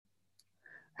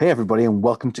Hey, everybody, and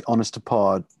welcome to Honest to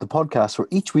Pod, the podcast where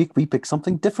each week we pick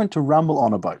something different to ramble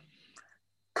on about.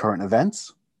 Current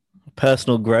events,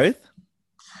 personal growth,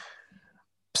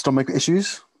 stomach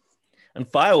issues, and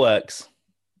fireworks.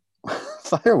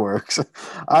 fireworks.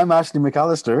 I'm Ashley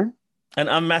McAllister. And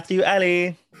I'm Matthew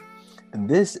Alley. And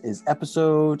this is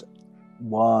episode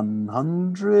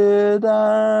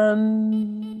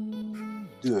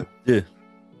 102.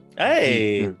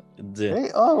 Hey. Hey,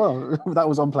 oh, well, that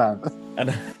was on plan. And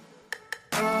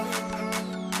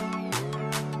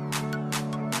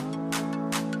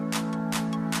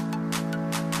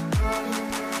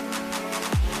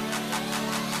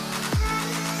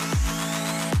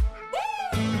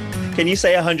can you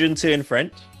say 102 in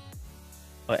French?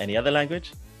 Or any other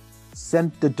language?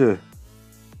 Cent de deux.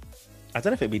 I don't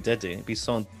know if it'd be deux. It'd be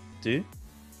cent deux.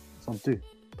 Cent deux.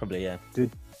 Probably, yeah.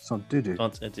 Cent deux.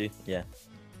 Cent deux, yeah.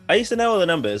 I used to know all the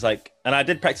numbers, and I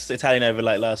did practice Italian over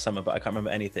last summer, but I can't remember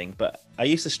anything. But I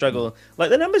used to struggle.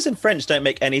 The numbers in French don't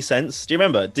make any sense. Do you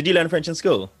remember? Did you learn French in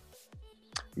school?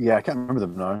 Yeah, I can't remember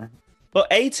them now. Well,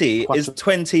 80 is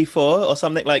 24 or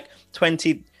something like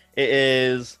 20. It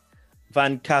is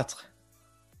 24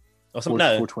 or something.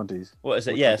 No, 420s. What is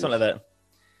it? Yeah, something like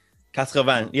that.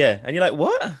 80. Yeah, and you're like,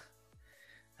 what?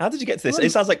 How did you get to this?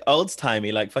 It sounds like old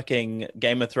timey, like fucking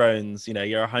Game of Thrones. You know,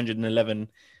 you're 111.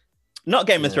 Not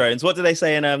Game of Thrones. What do they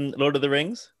say in Lord of the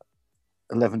Rings?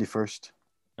 11st.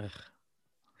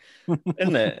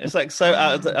 Isn't it? It's like so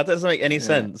that doesn't make any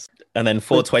sense. And then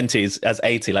 420s as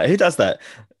 80. Like, who does that?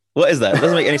 What is that? It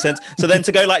doesn't make any sense. So then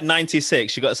to go like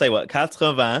 96, you got to say what?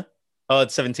 80. Oh,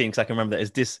 it's 17 because I can remember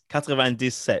that. It's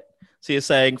 97. So you're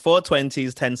saying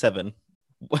 420s, 10-7.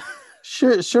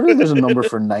 Surely there's a number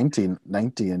for 90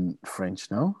 in French,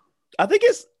 no? I think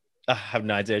it's. I have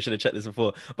no idea. I should have checked this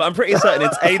before, but I'm pretty certain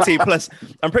it's 80 plus.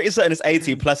 I'm pretty certain it's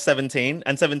 80 plus 17,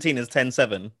 and 17 is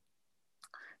 10-7.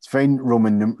 It's very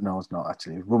Roman. No, it's not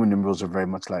actually. Roman numerals are very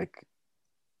much like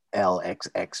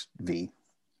LXXV.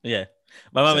 Yeah,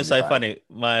 my mum is so funny.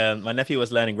 My nephew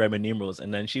was learning Roman numerals,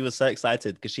 and then she was so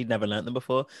excited because she'd never learned them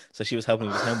before, so she was helping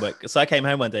me with homework. So I came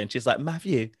home one day, and she's like,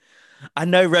 "Matthew, I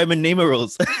know Roman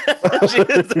numerals." I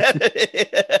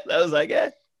was like,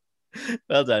 "Yeah,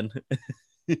 well done."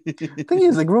 The thing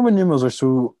is, like, Roman numerals are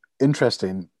so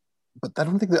interesting, but I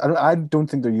don't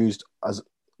think they're used as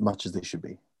much as they should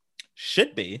be.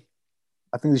 Should be.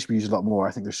 I think they should be used a lot more.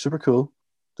 I think they're super cool.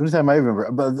 The only time I remember,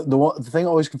 but the thing that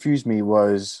always confused me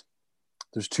was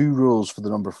there's two rules for the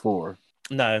number 4.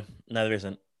 No, there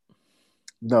isn't.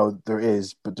 No, there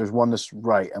is, but there's one that's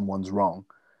right and one's wrong.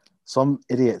 Some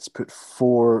idiots put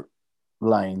 4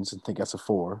 lines and think that's a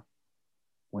 4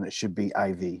 when it should be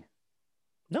IV.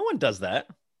 No one does that.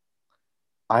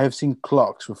 I have seen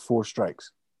clocks with 4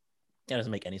 strikes. That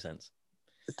doesn't make any sense.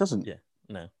 It doesn't. Yeah,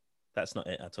 no, that's not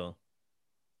it at all.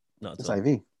 Not at it's all.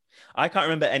 IV. I can't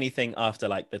remember anything after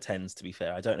like the 10s, to be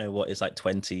fair. I don't know what is like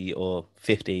 20 or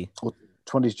 50. Well,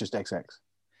 20 is just XX.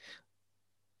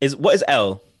 What is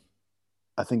L?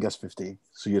 I think that's 50.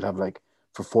 So you'd have like,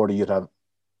 for 40, you'd have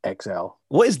XL.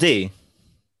 What is D?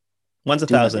 One's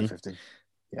 1,000. 50.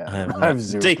 Yeah, I have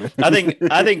zero. D, I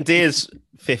think D is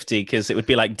 50 because it would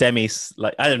be like demis.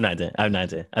 Like I have no idea. I don't know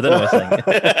what I'm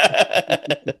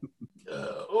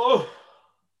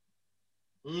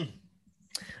saying.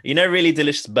 You know, really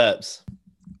delicious burps.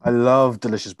 I love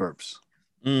delicious burps.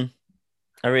 I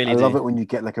love it when you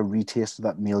get like a retaste of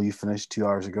that meal you finished 2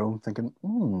 hours ago, thinking,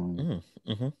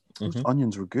 those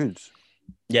onions were good.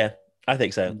 Yeah, I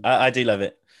think so. I do love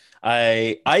it.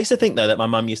 I used to think though that my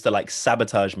mum used to like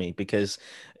sabotage me because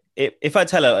if I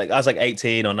tell her like I was like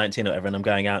 18 or 19 or whatever and I'm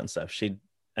going out and stuff, she'd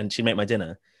make my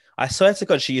dinner. I swear to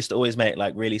God, she used to always make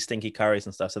like really stinky curries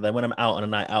and stuff. So then when I'm out on a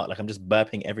night out, like I'm just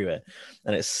burping everywhere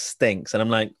and it stinks. And I'm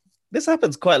like, this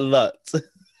happens quite a lot.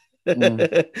 She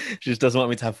just doesn't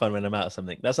want me to have fun when I'm out or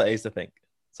something. That's what I used to think.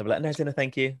 So I'm like, no dinner,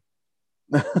 thank you.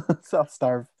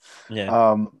 Self-starve.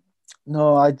 Yeah.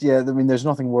 No, I mean, there's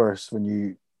nothing worse when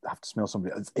you have to smell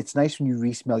somebody. It's nice when you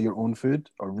re-smell your own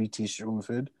food or re-taste your own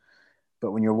food,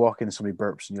 but when you're walking and somebody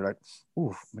burps and you're like,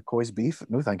 "Ooh, McCoy's beef?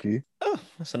 No, thank you." Oh,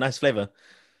 that's a nice flavor.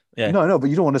 Yeah. No,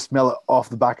 but you don't want to smell it off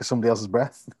the back of somebody else's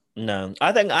breath. No,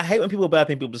 I hate when people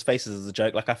burp in people's faces as a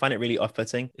joke. Like I find it really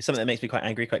off-putting. It's something that makes me quite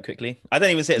angry quite quickly. I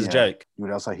don't even see it as a joke. You know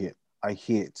what else I hate? I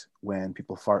hate when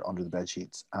people fart under the bed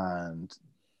sheets and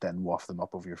then waft them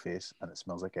up over your face and it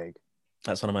smells like egg.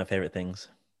 That's one of my favorite things.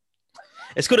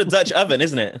 It's called a Dutch oven,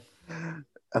 isn't it?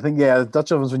 I think, yeah,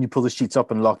 Dutch oven's when you pull the sheets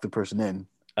up and lock the person in.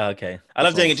 Okay. I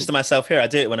love doing it just to myself here. I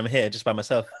do it when I'm here just by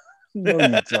myself. No,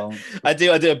 you don't. I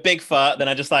do a big fart, then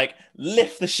I just like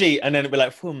lift the sheet and then it'll be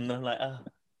like, boom, and I'm like, oh.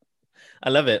 I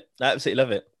love it. I absolutely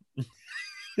love it.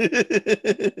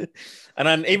 And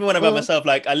I'm even when I'm by Well, myself,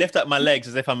 like I lift up my legs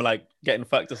as if I'm like getting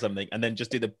fucked or something, and then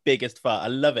just do the biggest fart. I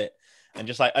love it, and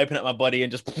just like open up my body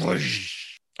and just.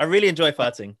 I really enjoy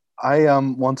farting. I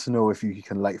want to know if you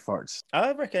can light farts.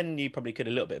 I reckon you probably could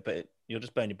a little bit, but you'll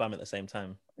just burn your bum at the same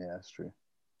time. Yeah, that's true.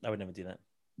 I would never do that.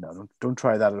 No, don't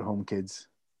try that at home, kids.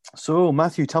 So,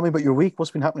 Matthew, tell me about your week.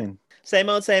 What's been happening? Same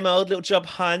old, same old. Little job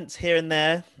hunt here and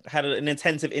there. I had an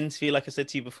intensive interview, like I said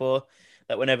to you before,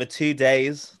 that went over 2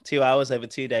 days, 2 hours over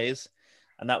 2 days,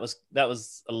 and that was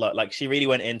a lot. Like she really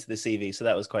went into the CV, so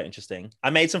that was quite interesting. I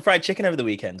made some fried chicken over the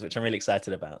weekend, which I'm really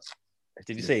excited about.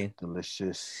 Did you see?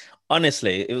 Delicious.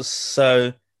 Honestly, it was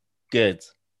so good,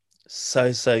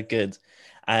 so good,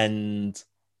 and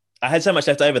I had so much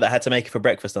left over that I had to make it for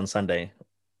breakfast on Sunday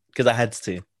because I had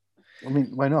to. I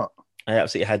mean, why not? I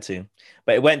absolutely had to.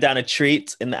 But it went down a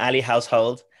treat in the Ali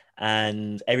household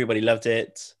and everybody loved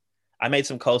it. I made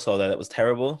some coleslaw though that was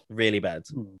terrible, really bad.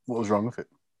 What was wrong with it?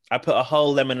 I put a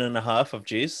whole lemon and a half of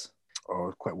juice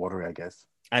Oh, quite watery, I guess.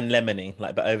 and lemony,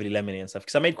 like but overly lemony and stuff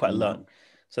because I made quite a lot.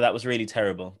 So that was really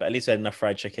terrible. But at least I had enough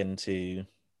fried chicken to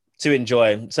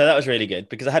enjoy. So that was really good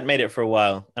because I hadn't made it for a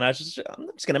while and I'm just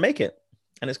going to make it.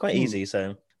 And it's quite easy.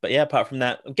 So, but yeah, apart from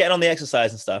that, I'm getting on the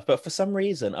exercise and stuff. But for some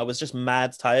reason, I was just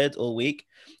mad tired all week.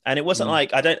 And it wasn't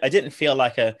like, I didn't feel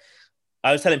like I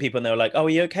was telling people and they were like, oh, are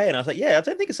you okay? And I was like, yeah, I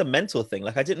don't think it's a mental thing.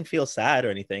 Like I didn't feel sad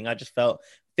or anything. I just felt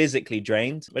physically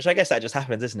drained, which I guess that just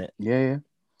happens, isn't it? Yeah.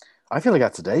 I feel like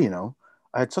that today,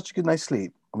 I had such a good night's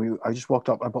sleep. I just walked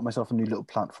up, I bought myself a new little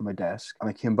plant for my desk and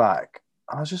I came back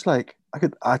and I was just like, I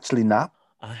could actually nap.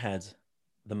 I had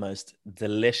the most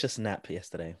delicious nap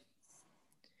yesterday.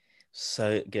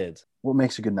 So good. What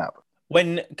makes a good nap?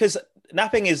 Because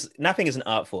napping is an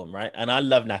art form, right? And I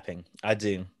love napping. I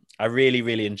do. I really,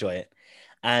 really enjoy it.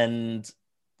 But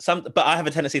I have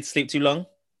a tendency to sleep too long,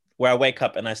 where I wake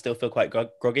up and I still feel quite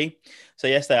groggy. So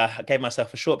yesterday I gave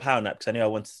myself a short power nap because I knew I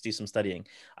wanted to do some studying.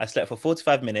 I slept for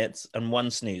 45 minutes and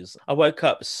one snooze. I woke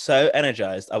up so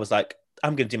energized. I was like,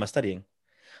 I'm going to do my studying.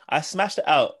 I smashed it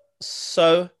out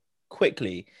so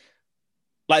quickly.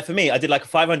 Like for me, I did like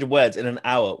 500 words in an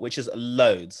hour, which is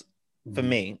loads for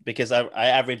me because I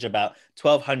average about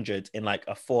 1,200 in like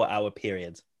a 4-hour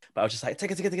period. But I was just like,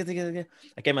 take it.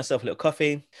 I gave myself a little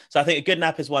coffee. So I think a good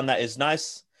nap is one that is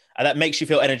nice and that makes you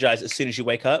feel energized as soon as you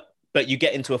wake up, but you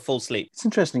get into a full sleep. It's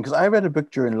interesting because I read a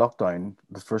book during lockdown,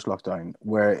 the first lockdown,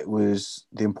 where it was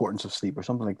the importance of sleep or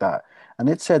something like that. And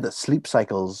it said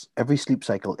that every sleep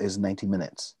cycle is 90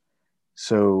 minutes.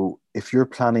 So if you're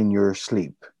planning your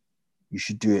sleep, you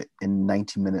should do it in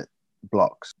 90-minute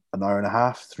blocks, an hour and a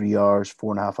half, 3 hours,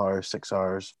 4.5 hours, 6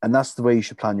 hours. And that's the way you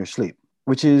should plan your sleep,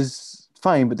 which is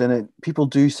fine. But then people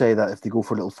do say that if they go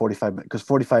for a little 45 minutes, because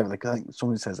 45, like I think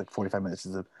someone says like 45 minutes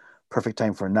is a perfect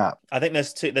time for a nap. I think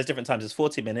there's different times. There's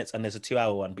 40 minutes and there's a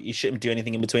 2-hour one, but you shouldn't do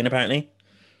anything in between apparently.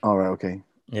 All right. Okay.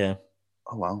 Yeah.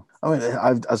 Oh, wow. I mean,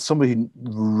 as somebody who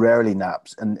rarely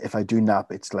naps, and if I do nap,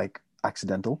 it's like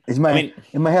accidental. In my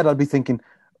head, I'd be thinking,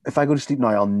 if I go to sleep now,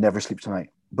 I'll never sleep tonight.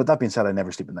 But that being said, I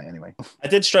never sleep at night anyway. I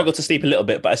did struggle to sleep a little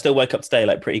bit, but I still woke up today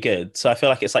like pretty good. So I feel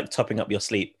like it's like topping up your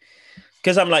sleep.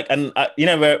 Because I'm like, and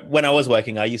when I was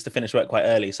working, I used to finish work quite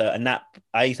early. So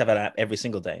I used to have a nap every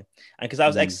single day. And because I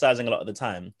was exercising a lot of the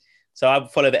time, so I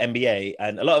follow the NBA,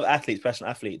 and a lot of professional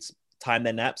athletes, time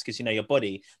their naps because your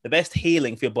body, the best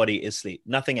healing for your body is sleep.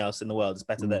 Nothing else in the world is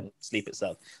better than sleep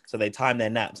itself. So they time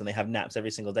their naps and they have naps every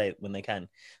single day when they can.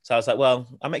 So I was like, well,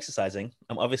 I'm exercising.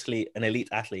 I'm obviously an elite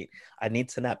athlete. I need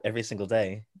to nap every single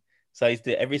day. So I used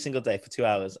to do it every single day for 2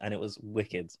 hours and it was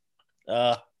wicked.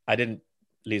 I didn't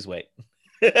lose weight.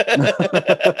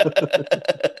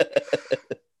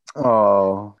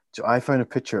 Oh, I found a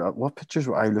picture. What pictures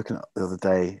were I looking at the other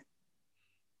day?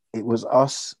 It was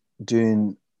us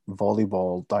doing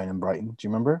volleyball down in Brighton. Do you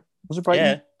remember? Was it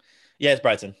Brighton? Yeah, it's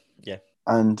Brighton. Yeah.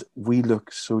 And we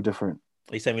look so different.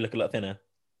 Are you saying we look a lot thinner?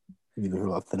 You look a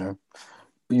lot thinner.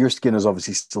 But your skin is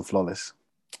obviously still flawless.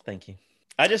 Thank you.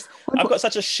 I've got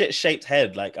such a shit-shaped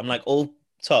head. Like I'm like all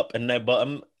top and no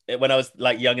bottom when I was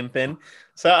like young and thin.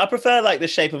 So I prefer like the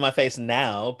shape of my face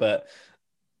now, but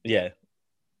yeah,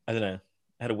 I don't know.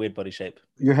 I had a weird body shape.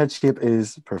 Your head shape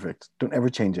is perfect. Don't ever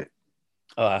change it.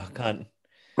 Oh, I can't,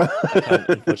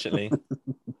 unfortunately.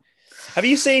 Have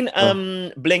you seen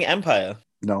Bling Empire?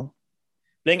 No.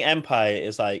 Bling Empire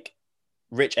is like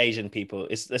rich Asian people.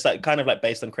 It's like kind of like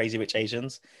based on Crazy Rich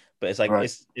Asians, but it's like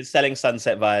it's selling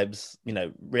sunset vibes,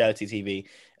 reality TV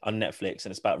on Netflix,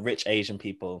 and it's about rich Asian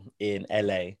people in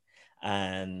LA.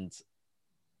 And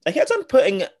they kept on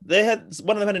one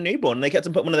of them had a newborn, and they kept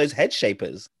on putting one of those head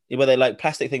shapers where they like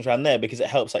plastic things around there because it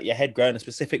helps like your head grow in a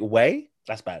specific way.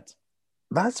 That's bad.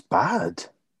 That's bad.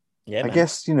 Yeah, I man.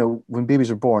 guess, when babies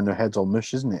are born, their head's all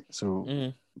mush, isn't it? So,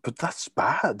 Mm. but that's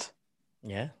bad.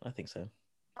 Yeah, I think so.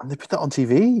 And they put that on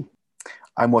TV.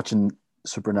 I'm watching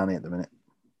Super Nanny at the minute.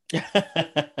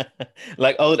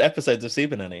 Like old episodes of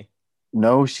Super Nanny.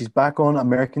 No, she's back on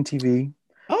American TV.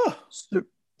 Oh,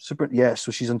 Super, yeah.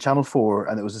 So she's on Channel 4,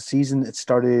 and it was a season. It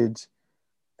started.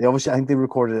 I think they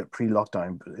recorded it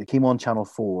pre-lockdown, but it came on Channel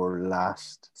 4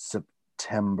 last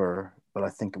September. But I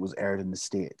think it was aired in the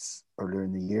States earlier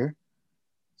in the year.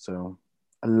 So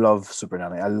I love Super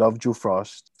Nanny. I love Joe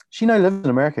Frost. She now lives in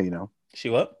America. she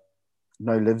what?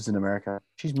 Now lives in America.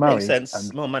 She's Makes married, sense.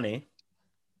 and More money.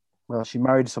 well, she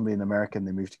married somebody in America, and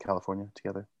they moved to California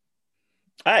together.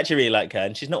 I actually really like her,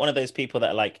 and she's not one of those people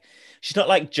that like. She's not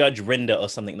like Judge Rinder or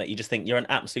something that you just think you're an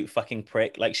absolute fucking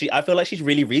prick. Like I feel like she's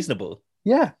really reasonable.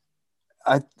 Yeah,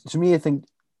 to me, I think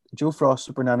Joe Frost,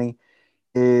 Super Nanny,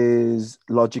 is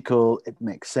logical. It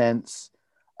makes sense.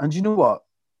 And you know what?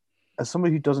 As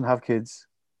somebody who doesn't have kids,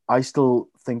 I still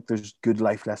think there's good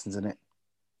life lessons in it.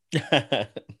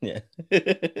 Yeah,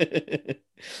 it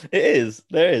is.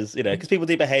 There is, because people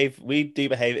do behave. We do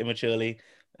behave immaturely,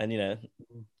 and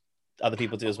other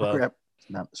people do as well.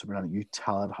 Super Nanny, you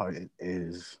tell it how it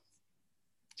is.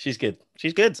 She's good.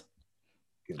 She's good.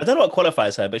 Good. I don't know what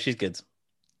qualifies her, but she's good.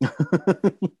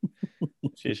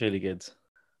 She's really good.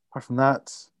 Apart from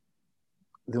that,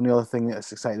 the only other thing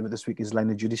that's exciting about this week is Line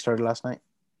of Duty started last night.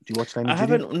 Do you watch Line of Duty?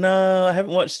 I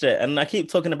haven't watched it. And I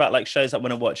keep talking about like shows I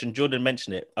want to watch. And Jordan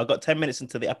mentioned it. I got 10 minutes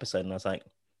into the episode and I was like,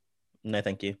 no,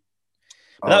 thank you.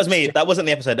 But that was me. That wasn't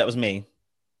the episode. That was me.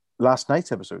 Last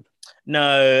night's episode?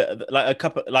 No, like a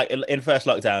couple, like in first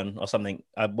lockdown or something.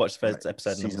 I watched the first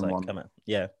episode and I was like, one. Come on.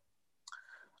 Yeah.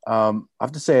 I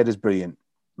have to say it is brilliant.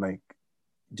 Like,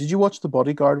 did you watch The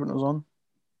Bodyguard when it was on?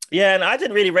 Yeah, and I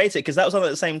didn't really rate it because that was on at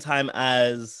the same time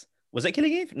as, was it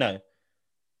Killing Eve? No.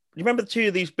 You remember the two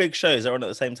of these big shows that were on at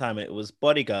the same time? It was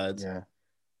Bodyguard. Yeah.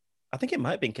 I think it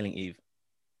might have been Killing Eve.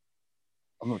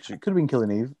 I'm not sure. It could have been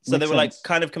Killing Eve. So they were like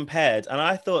kind of compared. And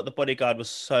I thought The Bodyguard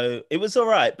was it was all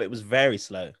right, but it was very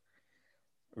slow.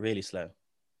 Really slow.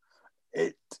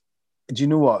 Do you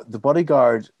know what? The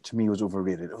Bodyguard to me was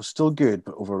overrated. It was still good,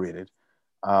 but overrated.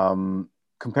 I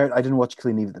didn't watch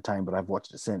Killing Eve at the time, but I've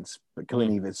watched it since. But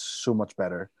Killing Eve is so much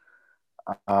better.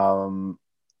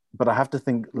 But I have to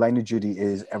think Line of Duty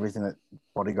is everything that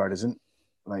Bodyguard isn't.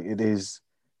 Like it is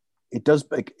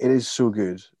so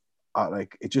good.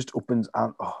 Like it just opens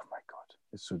and oh my god,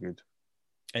 it's so good.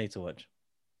 I need to watch.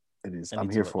 It is. I'm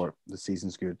here for it. The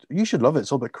season's good. You should love it.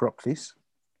 It's all about corrupt police.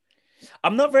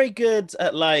 I'm not very good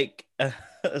at like.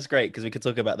 That's great because we could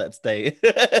talk about that today.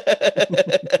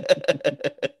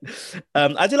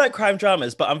 I do like crime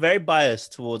dramas, but I'm very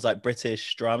biased towards like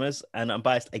British dramas, and I'm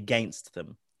biased against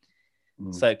them.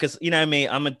 So, because you know me,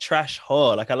 I'm a trash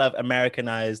whore. Like I love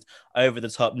Americanized, over the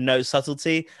top, no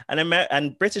subtlety,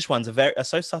 and British ones are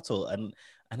so subtle. And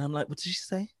I'm like, what did you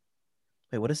say?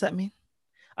 Wait, what does that mean?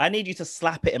 I need you to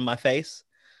slap it in my face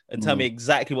and tell me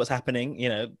exactly what's happening.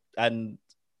 And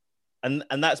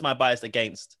that's my bias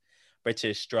against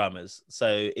British dramas.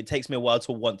 So it takes me a while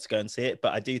to want to go and see it,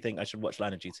 but I do think I should watch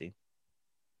Line of Duty.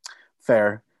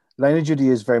 Fair. Line of Duty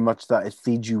is very much that it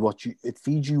feeds you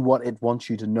what it wants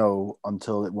you to know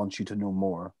until it wants you to know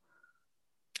more.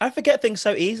 I forget things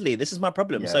so easily. This is my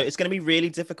problem. Yeah. So it's going to be really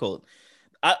difficult.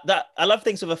 I love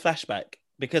things with a flashback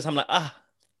because I'm like,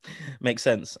 makes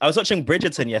sense. I was watching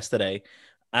Bridgerton yesterday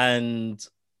and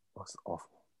that's awful.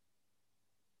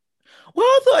 Well,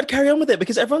 I thought I'd carry on with it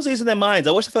because everyone's losing their minds.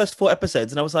 I watched the first 4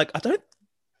 episodes and I was like, I don't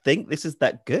think this is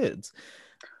that good.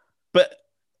 But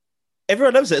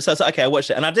everyone loves it. So I was like, okay, I watched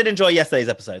it. And I did enjoy yesterday's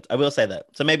episode. I will say that.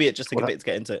 So maybe it just took a bit to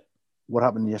get into it. What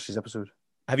happened in yesterday's episode?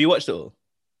 Have you watched it all?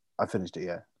 I finished it,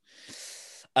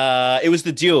 yeah. It was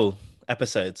the duel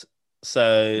episode.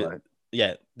 So,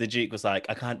 yeah, the Duke was like,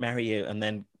 I can't marry you. And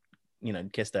then,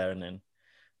 kissed her. And then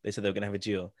they said they were going to have a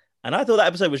duel. And I thought that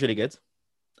episode was really good.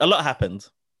 A lot happened.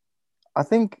 I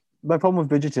think my problem with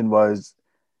Bridgerton was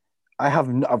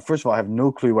first of all, I have no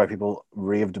clue why people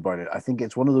raved about it. I think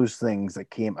it's one of those things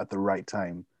that came at the right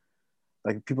time.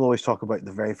 Like people always talk about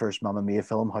the very first Mamma Mia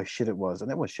film, how shit it was. And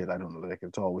it was shit. I don't like it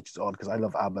at all, which is odd because I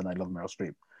love ABBA and I love Meryl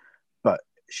Streep. But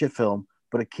shit film.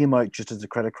 But it came out just as the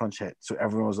credit crunch hit. So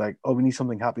everyone was like, oh, we need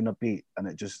something happy, not beat. And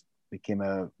it just became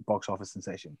a box office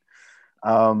sensation.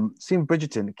 Same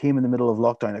Bridgerton, it came in the middle of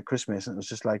lockdown at Christmas. And it was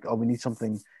just like, oh, we need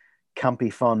something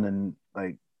campy fun. And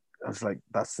like, I was like,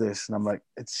 that's this. And I'm like,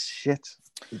 it's shit.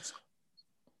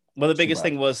 Well, the biggest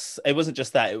thing was, it wasn't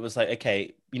just that. It was like,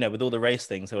 okay, with all the race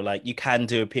things, they were like, you can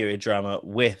do a period drama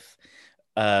with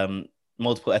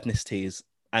multiple ethnicities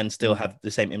and still have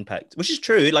the same impact, which is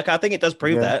true. Like, I think it does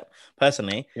prove that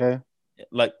personally. Yeah.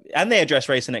 Like, and they address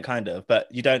race in it kind of, but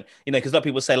you don't, because a lot of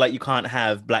people say like you can't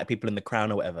have black people in the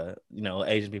crown or whatever, or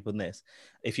Asian people in this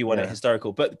if you want it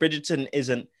historical. But Bridgerton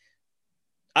isn't.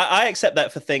 I accept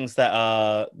that for things that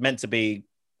are meant to be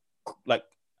like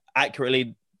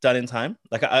accurately done in time.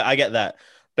 Like I get that,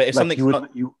 but if something's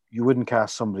you wouldn't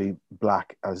cast somebody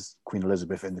black as Queen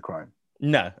Elizabeth in The Crown.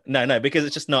 No, because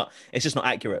it's just not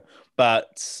accurate.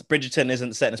 But Bridgerton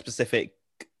isn't set in a specific.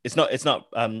 It's not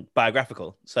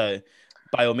biographical. So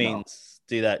by all means,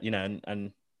 do that.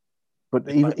 And but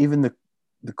even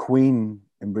the Queen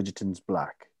in Bridgerton's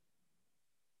black.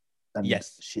 And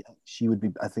yes, she would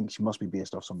be. I think she must be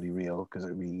based off somebody real because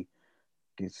it would be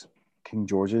King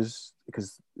George's,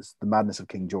 because it's the madness of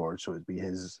King George, so it'd be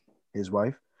his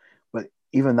wife. But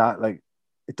even that, like,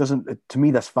 it doesn't. To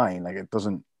me, that's fine. Like, it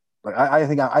doesn't. Like, I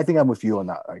think I'm with you on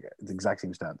that. Like, the exact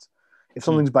same stance. If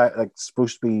something's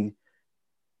supposed to be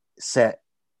set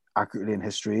accurately in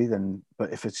history, then.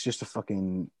 But if it's just a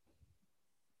fucking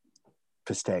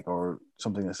piss take or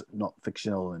something that's not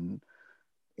fictional and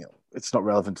it's not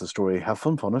relevant to the story, have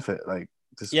fun with it. Like,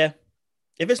 just if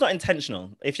it's not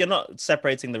intentional, if you're not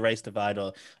separating the race divide,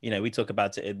 or we talk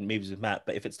about it in movies with Matt,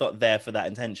 but if it's not there for that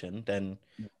intention, then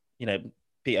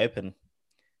be open.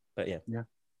 But yeah,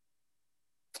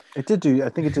 it did do. I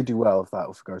think it did do well with that,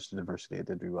 with regards to diversity. It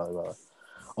did do really well.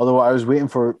 Although I was waiting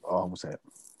for. Oh, I almost say it.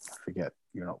 I forget.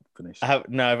 You're not finished. I've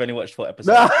only watched 4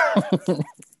 episodes.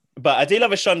 But I do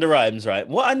love a Shonda Rhimes, right?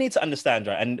 What I need to understand,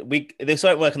 right? And this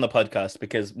won't work on the podcast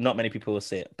because not many people will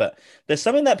see it. But there's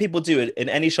something that people do in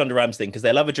any Shonda Rhimes thing because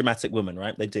they love a dramatic woman,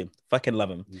 right? They do. Fucking love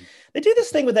them. They do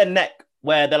this thing with their neck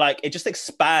where they're like, it just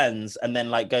expands and then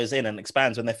like goes in and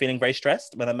expands when they're feeling very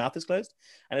stressed, when their mouth is closed.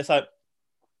 And it's like,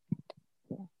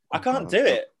 I can't do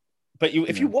it. But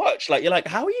if you watch, like, you're like,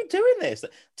 how are you doing this?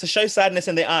 To show sadness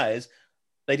in their eyes,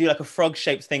 they do like a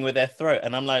frog-shaped thing with their throat.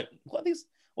 And I'm like, what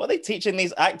are they teaching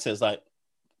these actors? Like,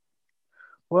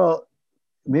 well,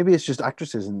 maybe it's just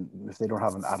actresses, and if they don't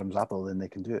have an Adam's apple, then they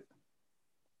can do it.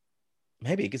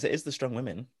 Maybe because it is the strong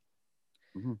women,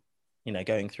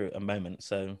 going through a moment.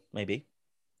 So maybe.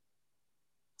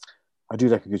 I do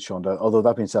like a good Shonda. Although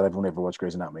that being said, I've only ever watched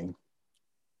Grey's Anatomy.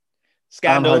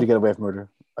 Scandal. How to Get Away with Murder.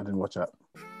 I didn't watch that.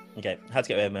 Okay, How to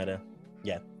Get Away with Murder.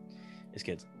 Yeah, it's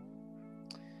good.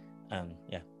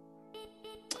 Yeah.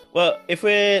 Well, if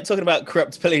we're talking about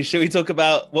corrupt police, should we talk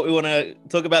about what we want to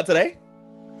talk about today?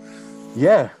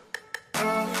 Yeah.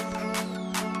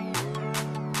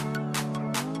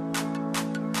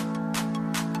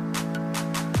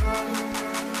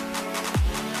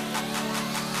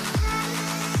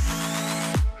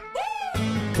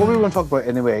 What we want to talk about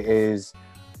anyway is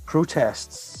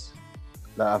protests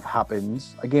that have happened.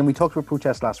 Again, we talked about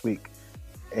protests last week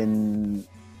in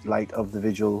light of the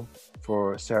vigil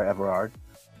for Sarah Everard.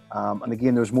 And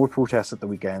again, there was more protests at the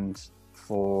weekend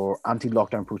for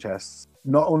anti-lockdown protests,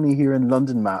 not only here in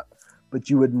London, Matt, but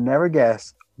you would never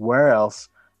guess where else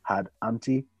had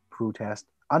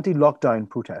anti-lockdown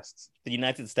protests. The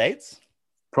United States?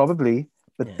 Probably,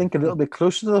 but think a little bit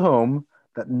closer to the home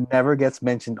that never gets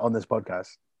mentioned on this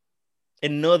podcast.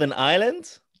 In Northern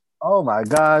Ireland? Oh my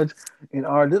God. In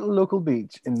our little local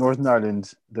beach in Northern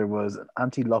Ireland, there was an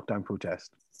anti-lockdown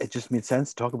protest. It just made sense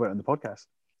to talk about it on the podcast.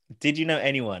 Did you know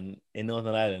anyone in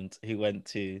Northern Ireland who went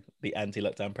to the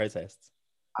anti-lockdown protests?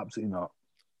 Absolutely not.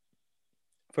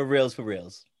 For reals? For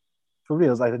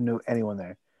reals, I didn't know anyone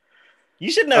there. You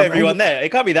should know everyone there.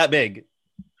 It can't be that big.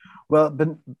 Well,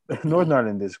 Northern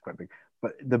Ireland is quite big.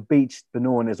 But the beach,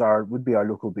 Benone, would be our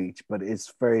local beach, but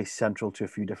it's very central to a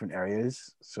few different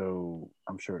areas. So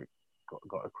I'm sure it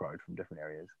got a crowd from different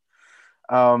areas.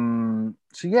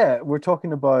 So yeah, we're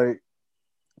talking about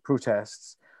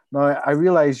protests. Now, I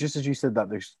realize, just as you said that,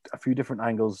 there's a few different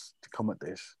angles to come at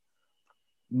this.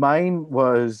 Mine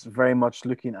was very much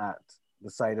looking at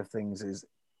the side of things is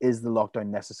the lockdown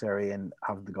necessary and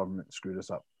have the government screwed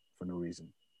us up for no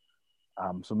reason?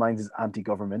 So mine is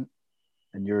anti-government.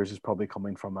 And yours is probably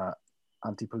coming from a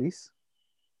anti-police.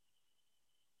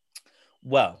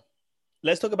 Well,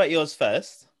 let's talk about yours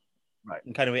first. Right.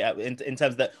 And kind of in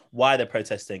terms of why they're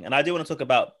protesting. And I do want to talk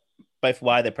about both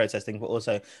why they're protesting, but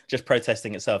also just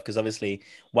protesting itself. Because obviously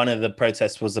one of the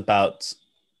protests was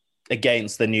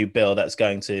against the new bill that has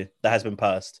been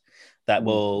passed that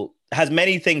has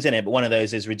many things in it. But one of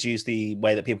those is reduce the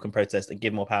way that people can protest and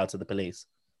give more power to the police.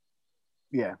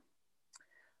 Yeah.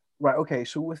 Right. Okay.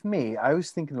 So with me, I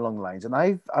was thinking along the lines, and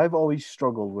I've always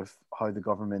struggled with how the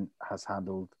government has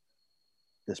handled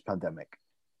this pandemic,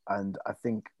 and I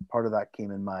think part of that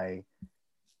came in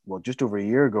just over a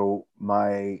year ago,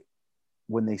 my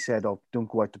when they said, "Oh, don't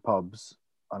go out to pubs,"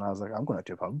 and I was like, "I'm going out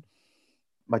to a pub."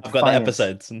 My I've got the defiance.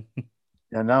 episodes.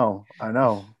 I know.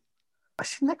 I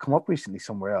seen that come up recently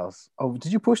somewhere else. Oh,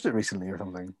 did you post it recently or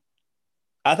something?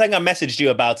 I think I messaged you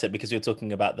about it because we were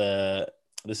talking about the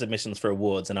submissions for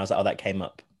awards, and I was like, "Oh, that came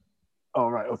up." Oh,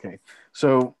 right. Okay.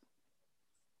 So,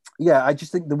 yeah, I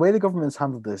just think the way the government's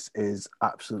handled this is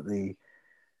absolutely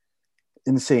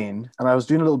insane. And I was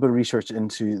doing a little bit of research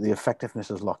into the effectiveness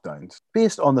of lockdowns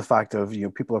based on the fact of,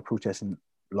 people are protesting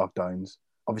lockdowns,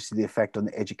 obviously the effect on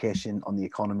the education, on the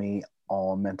economy,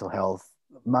 on mental health,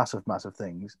 massive, massive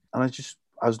things. And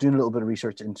I was doing a little bit of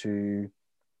research into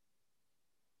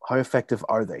how effective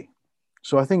are they?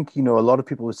 So I think, a lot of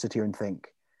people would sit here and think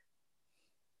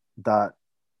that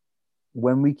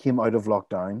when we came out of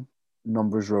lockdown,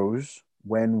 numbers rose.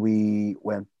 When we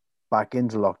went back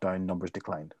into lockdown, numbers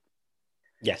declined.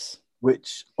 Yes,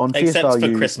 Which on face except for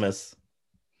value, Christmas.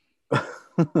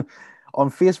 on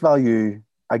face value,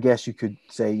 I guess you could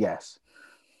say yes.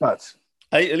 But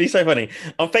At least so funny.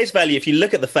 On face value, if you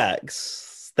look at the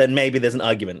facts, then maybe there's an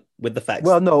argument with the facts.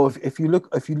 well, no, if you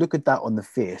look at that on the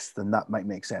face, then that might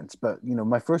make sense. But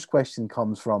my first question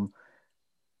comes from,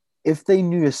 if they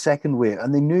knew a second wave,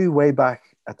 and they knew way back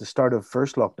at the start of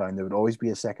first lockdown there would always be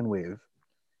a second wave.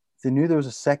 If they knew there was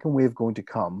a second wave going to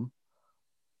come,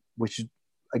 which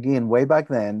again, way back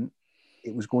then,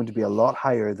 it was going to be a lot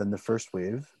higher than the first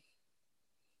wave.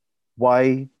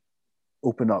 Why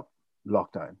open up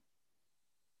lockdown?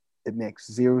 It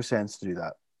makes zero sense to do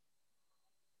that.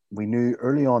 We knew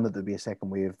early on that there'd be a second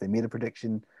wave. They made a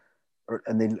prediction,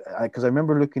 because I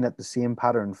remember looking at the same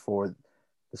pattern for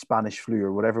the Spanish flu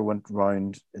or whatever went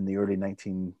around in the early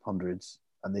 1900s,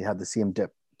 and they had the same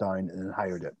dip down and then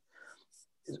higher dip.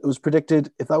 It was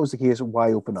predicted, if that was the case,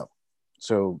 why open up?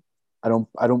 So I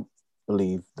don't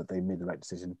believe that they made the right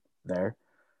decision there.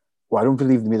 Well, I don't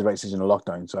believe they made the right decision in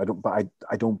lockdown. So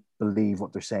I don't believe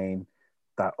what they're saying,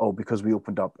 that, because we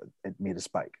opened up, it made a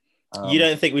spike. You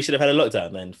don't think we should have had a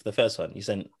lockdown then for the first one? You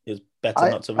said it was better I,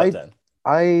 not to have lockdown.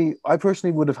 I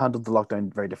personally would have handled the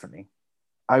lockdown very differently.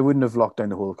 I wouldn't have locked down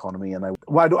the whole economy, and I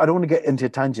don't want to get into a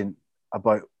tangent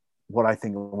about what I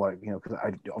think, because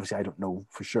obviously I don't know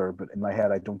for sure, but in my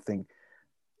head I don't think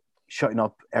shutting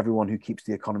up everyone who keeps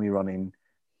the economy running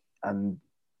and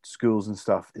schools and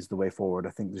stuff is the way forward. I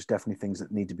think there's definitely things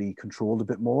that need to be controlled a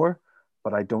bit more,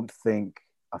 but I don't think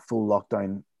a full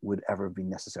lockdown would ever be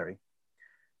necessary.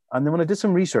 And then when I did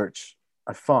some research,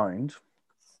 I found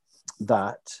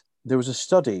that there was a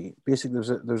study. Basically,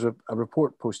 there's a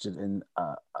report posted in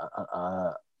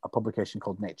a publication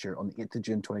called Nature on the 8th of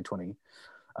June 2020,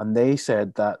 and they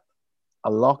said that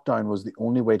a lockdown was the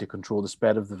only way to control the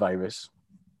spread of the virus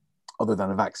other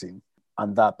than a vaccine,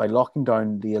 and that by locking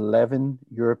down the 11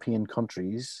 European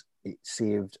countries, it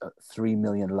saved 3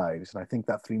 million lives. And I think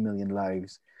that 3 million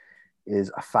lives is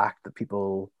a fact that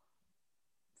people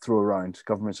throw around,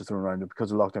 governments are throwing around,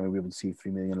 because of lockdown we'll be able to save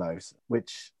 3 million lives,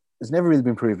 which has never really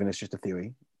been proven. It's just a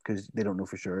theory, because they don't know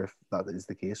for sure if that is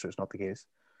the case or it's not the case.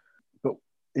 But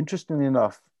interestingly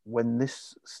enough, when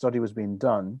this study was being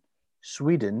done,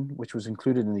 Sweden, which was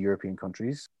included in the European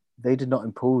countries, they did not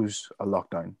impose a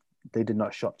lockdown. They did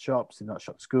not shut shops, they did not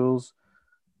shut schools.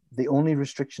 The only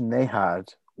restriction they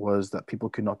had was that people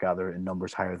could not gather in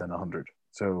numbers higher than 100.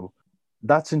 So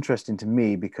that's interesting to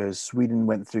me, because Sweden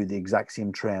went through the exact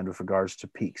same trend with regards to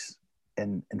peaks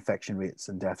in infection rates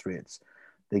and death rates,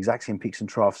 the exact same peaks and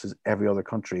troughs as every other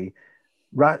country,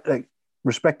 like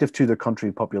respective to their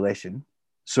country population.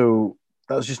 So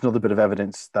that was just another bit of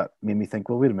evidence that made me think,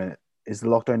 well, wait a minute, is the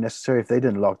lockdown necessary? If they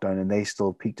didn't lock down and they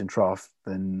still peaked and trough,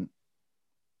 then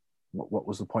what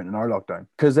was the point in our lockdown?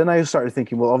 Because then I started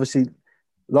thinking, well, obviously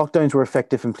lockdowns were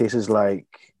effective in places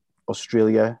like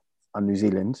Australia and New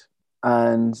Zealand.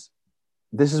 And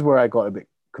this is where I got a bit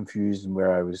confused and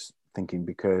where I was thinking,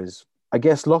 because I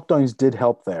guess lockdowns did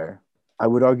help there. I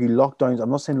would argue lockdowns,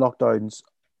 I'm not saying lockdowns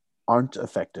aren't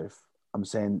effective. I'm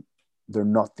saying they're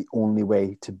not the only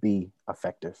way to be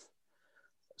effective.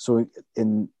 So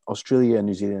in Australia and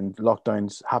New Zealand,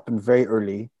 lockdowns happened very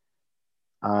early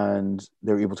and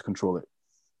they were able to control it.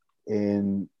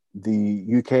 In the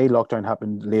UK, lockdown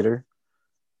happened later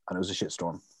and it was a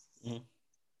shitstorm. Mm-hmm.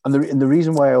 And the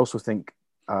reason why I also think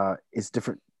is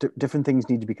different things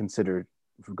need to be considered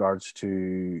with regards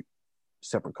to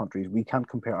separate countries. We can't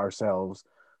compare ourselves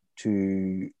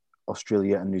to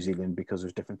Australia and New Zealand because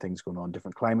there's different things going on,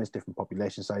 different climates, different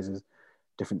population sizes,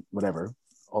 different whatever.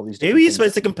 All these. Who are you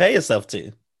supposed to compare yourself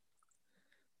to?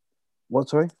 What?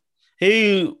 Sorry.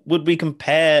 Who would we be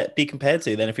compared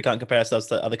to then if we can't compare ourselves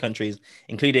to other countries,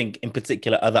 including in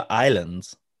particular other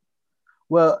islands?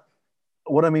 Well,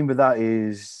 what I mean by that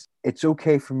is it's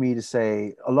okay for me to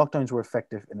say lockdowns were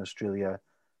effective in Australia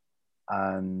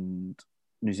and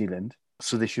New Zealand,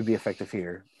 so they should be effective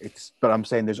here. But I'm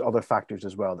saying there's other factors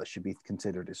as well that should be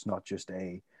considered. It's not just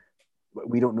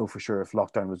we don't know for sure if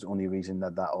lockdown was the only reason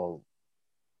that all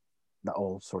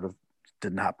sort of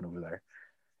didn't happen over there.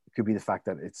 It could be the fact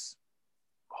that it's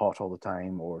hot all the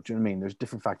time, or do you know what I mean? There's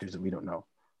different factors that we don't know.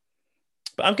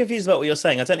 But I'm confused about what you're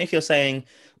saying. I don't know if you're saying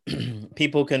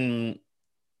people can.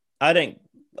 I don't.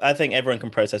 I think everyone can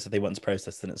protest if they want to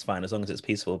protest, and it's fine as long as it's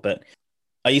peaceful. But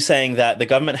are you saying that the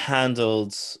government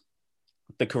handled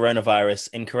the coronavirus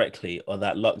incorrectly, or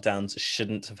that lockdowns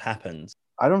shouldn't have happened?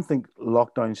 I don't think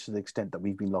lockdowns to the extent that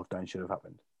we've been locked down should have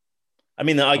happened. I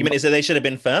mean, the argument is that they should have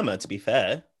been firmer, to be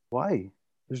fair. Why?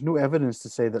 There's no evidence to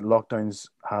say that lockdowns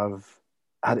have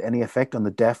had any effect on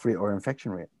the death rate or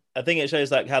infection rate. I think it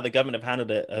shows like how the government have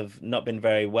handled it have not been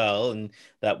very well, and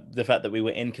that the fact that we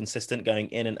were inconsistent going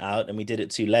in and out, and we did it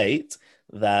too late,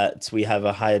 that we have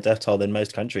a higher death toll than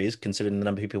most countries, considering the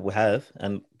number of people we have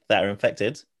and that are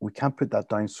infected. We can't put that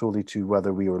down solely to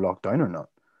whether we were locked down or not.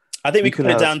 I think we could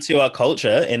put it down to our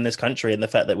culture in this country and the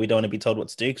fact that we don't want to be told what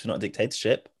to do because we're not a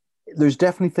dictatorship. There's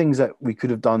definitely things that we could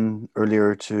have done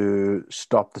earlier to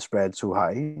stop the spread so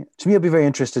high. To me, I'd be very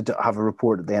interested to have a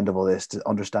report at the end of all this to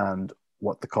understand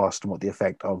what the cost and what the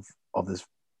effect of this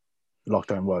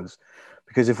lockdown was.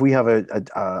 Because if we have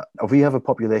a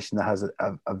population that has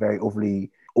a very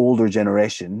overly older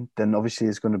generation, then obviously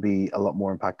it's going to be a lot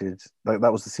more impacted. Like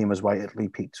that was the same as why Italy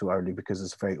peaked so early, because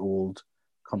it's a very old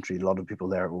country. A lot of people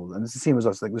there are old, and it's the same as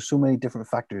us. Like there's so many different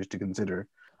factors to consider.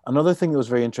 Another thing that was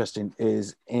very interesting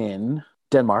is in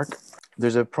Denmark.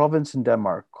 There's a province in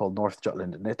Denmark called North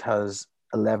Jutland, and it has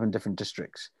 11 different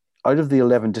districts. Out of the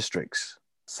 11 districts,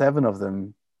 7 of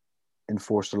them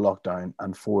enforced a lockdown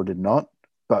and 4 did not.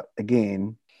 But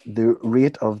again, the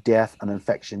rate of death and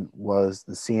infection was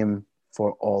the same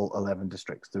for all 11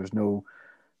 districts. There's no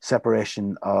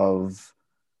separation of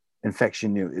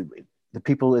infection. The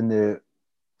people in the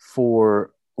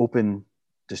 4 open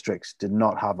districts did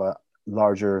not have a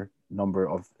larger number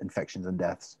of infections and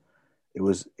deaths. It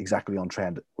was exactly on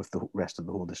trend with the rest of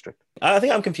the whole district. I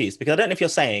think I'm confused because I don't know if you're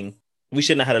saying we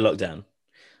shouldn't have had a lockdown,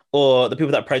 or the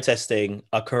people that are protesting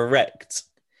are correct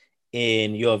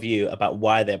in your view about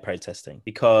why they're protesting,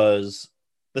 because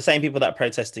the same people that are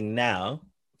protesting now,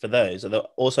 for those, are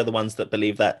also the ones that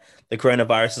believe that the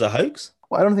coronavirus is a hoax.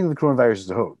 Well, I don't think the coronavirus is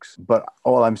a hoax, but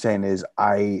all I'm saying is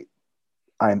I'm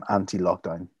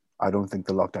anti-lockdown. I don't think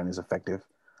the lockdown is effective.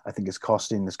 I think it's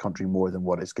costing this country more than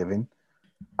what it's giving.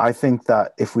 I think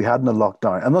that if we hadn't a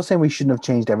lockdown, I'm not saying we shouldn't have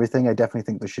changed everything. I definitely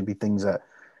think there should be things that,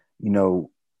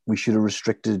 we should have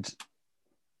restricted,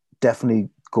 definitely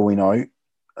going out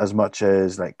as much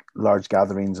as like large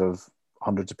gatherings of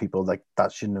hundreds of people. Like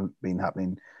that shouldn't have been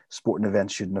happening. Sporting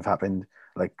events shouldn't have happened.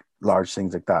 Like large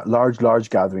things like that. Large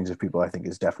gatherings of people, I think,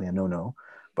 is definitely a no-no.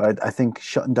 But I think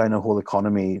shutting down a whole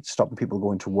economy, stopping people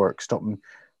going to work, stopping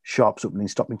shops opening,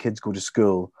 stopping kids go to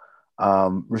school,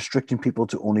 restricting people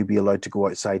to only be allowed to go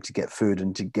outside to get food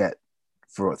and to get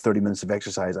for 30 minutes of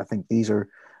exercise. I think these are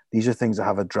things that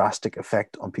have a drastic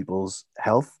effect on people's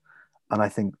health. And I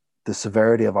think the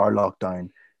severity of our lockdown,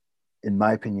 in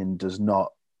my opinion, does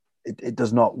not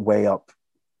weigh up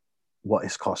what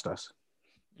it's cost us.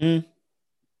 I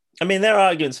mean, there are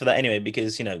arguments for that anyway,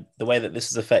 because, the way that this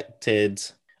has affected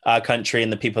our country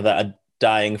and the people that are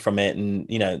dying from it,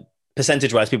 and,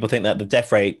 percentage-wise, people think that the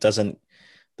death rate the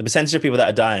percentage of people that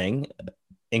are dying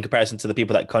in comparison to the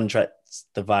people that contract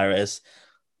the virus,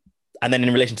 and then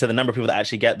in relation to the number of people that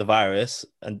actually get the virus,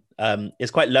 and is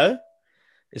quite low.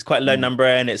 It's quite a low number,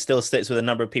 and it still sits with a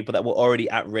number of people that were already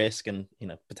at risk and,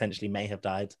 potentially may have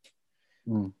died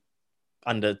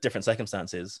under different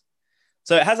circumstances.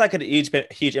 So it has like a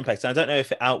huge impact. And I don't know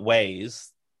if it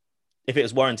outweighs, if it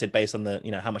was warranted based on the,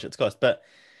 how much it's cost. But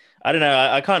I don't know.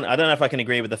 I don't know if I can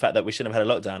agree with the fact that we shouldn't have had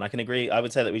a lockdown. I can agree. I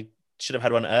would say that we should have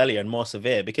had one earlier and more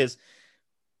severe, because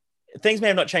things may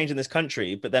have not changed in this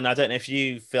country, but then I don't know if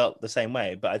you felt the same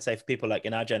way, but I'd say for people like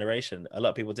in our generation, a lot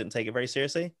of people didn't take it very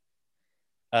seriously,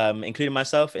 including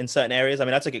myself in certain areas. I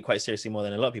mean, I took it quite seriously more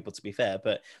than a lot of people, to be fair.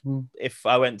 But if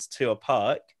I went to a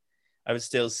park, I would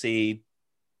still see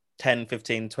 10,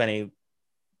 15, 20,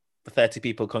 30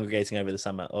 people congregating over the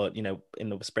summer, or, in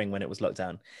the spring when it was locked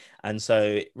down. And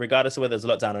so regardless of whether there's a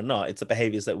lockdown or not, it's the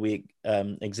behaviors that we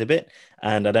exhibit.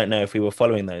 And I don't know if we were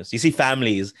following those. You see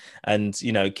families and,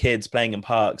 kids playing in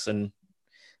parks, and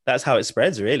that's how it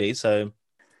spreads, really. So,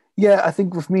 yeah, I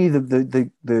think with me,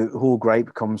 the whole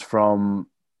gripe comes from,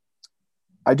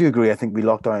 I do agree. I think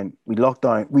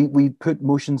we put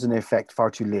motions in effect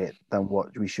far too late than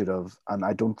what we should have. And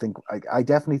I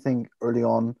definitely think early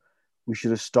on, We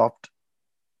should have stopped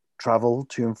travel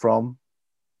to and from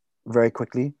very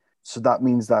quickly. So that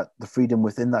means that the freedom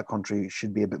within that country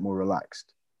should be a bit more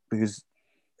relaxed, because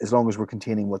as long as we're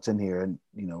containing what's in here, and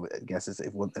I guess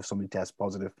if somebody tests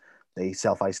positive, they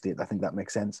self isolate. I think that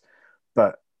makes sense.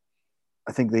 But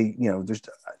I think there's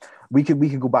we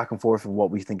could go back and forth on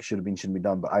what we think shouldn't be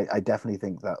done. But I definitely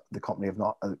think that the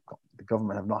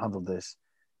government have not handled this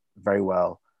very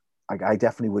well. I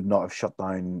definitely would not have shut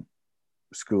down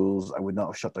schools. I would not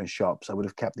have shut down shops. I would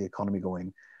have kept the economy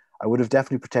going. I would have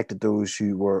definitely protected those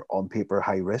who were on paper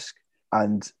high risk,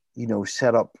 and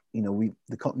set up.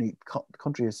 The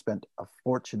country has spent a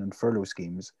fortune in furlough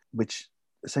schemes, which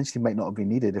essentially might not have been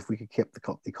needed if we could keep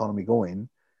the economy going,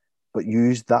 but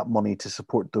use that money to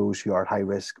support those who are high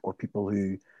risk or people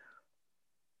who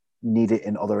need it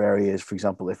in other areas. For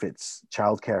example, if it's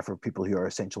childcare for people who are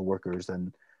essential workers,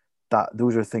 then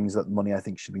those are things that money I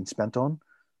think should be spent on.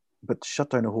 But to shut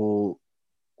down a whole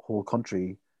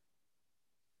country,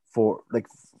 for like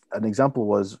an example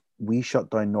was, we shut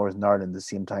down Northern Ireland the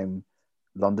same time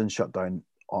London shut down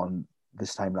on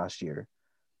this time last year,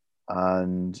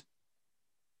 and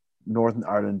Northern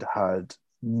Ireland had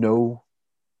no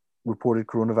reported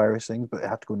coronavirus things, but it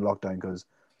had to go into lockdown because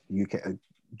the UK,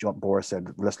 John Boris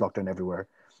said, let's lock down everywhere.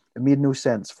 It made no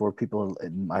sense for people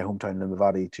in my hometown,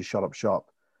 Limavady, to shut up shop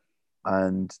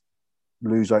and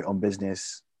lose out on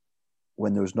business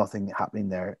when there was nothing happening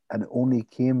there. And it only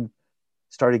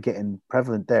started getting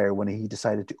prevalent there when he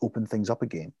decided to open things up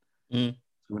again. Mm.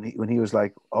 When he was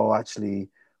like, oh, actually,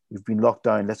 we've been locked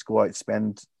down, let's go out,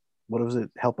 spend, what was it,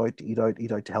 help out to eat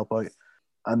out to help out.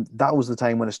 And that was the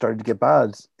time when it started to get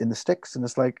bad in the sticks. And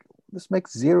it's like, this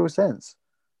makes zero sense.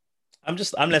 I'm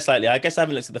less likely. I guess I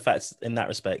haven't looked at the facts in that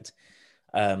respect.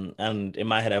 And in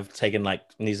my head, I've taken like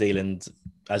New Zealand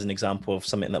as an example of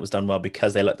something that was done well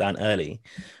because they locked down early.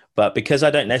 But because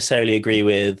I don't necessarily agree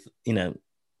with,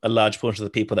 a large portion of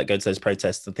the people that go to those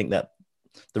protests and think that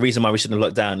the reason why we shouldn't have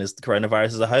locked down is the coronavirus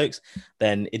is a hoax,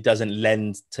 then it doesn't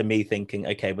lend to me thinking,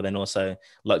 okay, but then also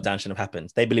lockdown shouldn't have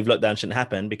happened. They believe lockdown shouldn't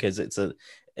happen because it's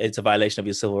a violation of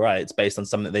your civil rights based on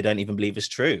something that they don't even believe is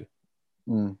true.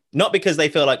 Mm. Not because they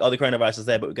feel like, oh, the coronavirus is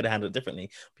there, but we're going to handle it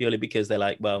differently. Purely because they're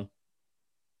like, well,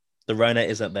 the Rona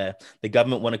isn't there. The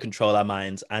government want to control our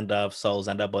minds and our souls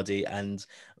and our body. And,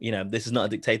 this is not a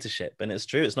dictatorship. And it's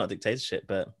true, it's not a dictatorship,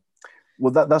 but...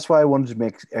 Well, that's why I wanted to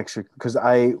make extra, because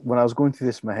when I was going through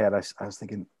this in my head, I was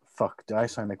thinking, fuck, do I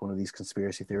sound like one of these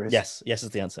conspiracy theorists? Yes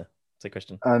is the answer. It's a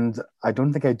question. And I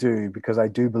don't think I do, because I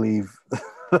do believe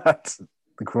that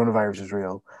the coronavirus is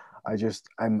real.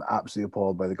 I'm absolutely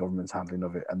appalled by the government's handling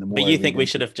of it. And the more but you think we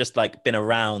should have just like been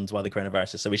around while the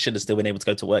coronavirus is, so we should have still been able to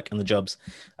go to work and the jobs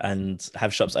and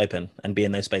have shops open and be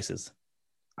in those spaces?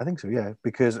 I think so, yeah,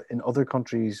 because in other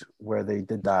countries where they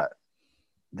did that,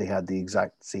 they had the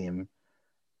exact same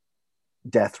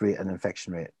death rate and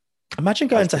infection rate. Imagine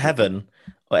going to heaven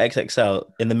or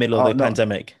XXL in the middle of the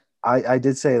pandemic. I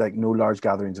did say like no large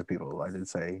gatherings of people. I did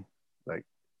say like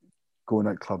going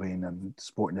out clubbing and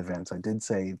sporting events. I did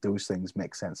say those things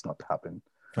make sense not to happen.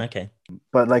 Okay.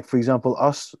 But like, for example,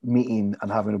 us meeting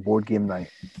and having a board game night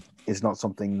is not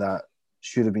something that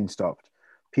should have been stopped.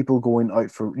 People going out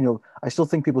for, I still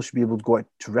think people should be able to go out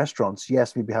to restaurants.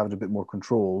 Yes, maybe have it a bit more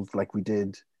controlled like we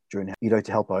did during Eat Out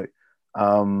to Help Out.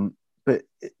 But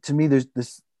to me, there's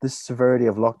this severity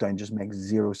of lockdown just makes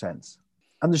zero sense.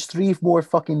 And there's 3 more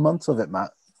fucking months of it,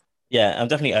 Matt. Yeah, I'm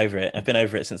definitely over it. I've been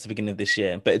over it since the beginning of this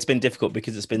year, but it's been difficult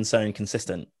because it's been so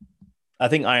inconsistent. I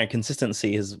think our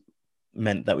inconsistency has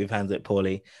meant that we've handled it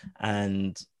poorly.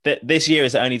 And this year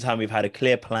is the only time we've had a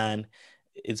clear plan.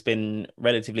 It's been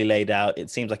relatively laid out. It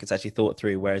seems like it's actually thought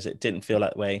through, whereas it didn't feel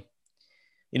that way.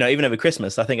 Even over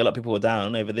Christmas, I think a lot of people were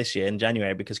down over this year in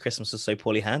January because Christmas was so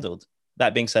poorly handled.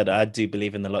 That being said, I do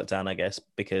believe in the lockdown, I guess,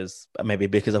 because of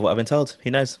what I've been told. Who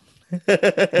knows?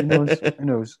 Who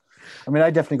knows? I mean, I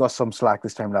definitely got some slack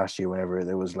this time last year whenever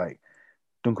there was like,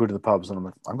 don't go to the pubs. And I'm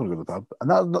like, I'm going to go to the pub. And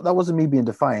that wasn't me being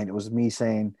defiant. It was me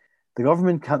saying, the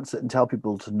government can't sit and tell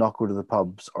people to not go to the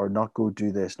pubs or not go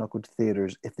do this, not go to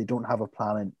theaters if they don't have a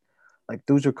plan. And like,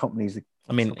 those are companies that...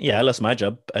 I mean, yeah, I lost my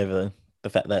job over the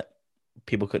fact that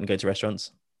people couldn't go to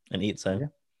restaurants and eat. So, yeah.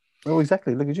 Oh,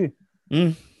 exactly. Look at you.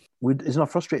 It's not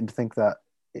frustrating to think that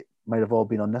it might have all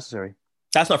been unnecessary.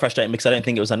 That's not frustrating because I don't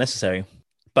think it was unnecessary.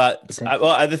 But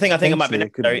the thing I think it might be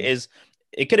necessary is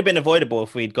it could have been avoidable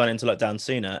if we'd gone into lockdown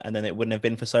sooner, and then it wouldn't have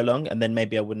been for so long, and then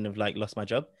maybe I wouldn't have like lost my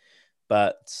job.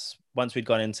 But once we'd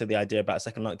gone into the idea about a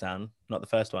second lockdown, not the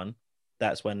first one,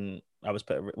 that's when I was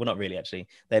put. Well, not really actually.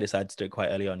 They decided to do it quite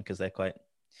early on because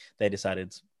they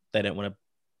decided they don't want to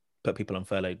put people on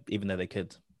furlough even though they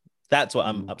could. That's what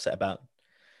I'm upset about.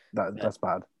 That's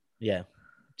bad. Yeah,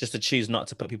 just to choose not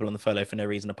to put people on the furlough for no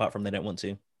reason apart from they don't want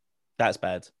to. That's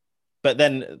bad. But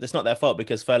then it's not their fault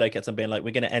because furlough kept on being like,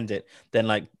 we're going to end it. Then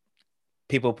like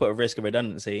people put a risk of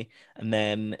redundancy, and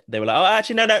then they were like, oh,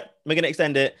 actually, no, we're going to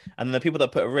extend it. And then the people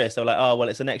that put a risk, they were like, oh, well,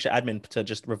 it's an extra admin to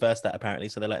just reverse that apparently.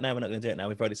 So they're like, no, we're not going to do it now.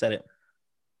 We've already said it.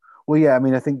 Well, yeah, I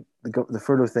mean, I think the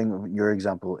furlough thing, your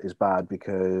example, is bad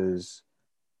because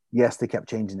yes, they kept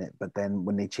changing it, but then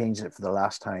when they changed it for the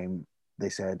last time, they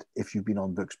said if you've been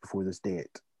on books before this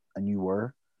date, and you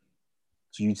were,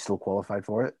 so you'd still qualified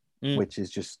for it, which is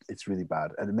just, it's really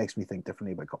bad, and it makes me think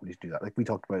differently about companies who do that. Like we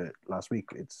talked about it last week.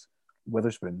 It's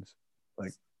Witherspoons,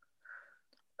 like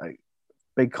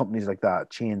big companies like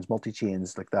that, chains, multi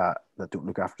chains like that don't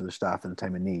look after their staff in the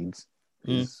time of needs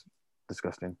is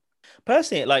disgusting.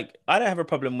 Personally, like I don't have a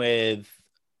problem with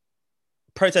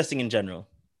protesting in general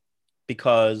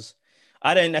because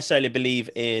I don't necessarily believe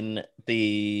in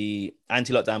the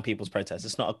anti-lockdown people's protests.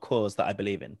 It's not a cause that I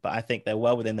believe in, but I think they're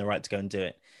well within their right to go and do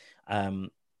it.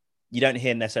 You don't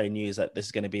hear necessarily news that this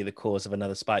is going to be the cause of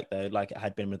another spike, though, like it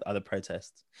had been with other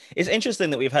protests. It's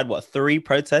interesting that we've had, 3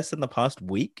 protests in the past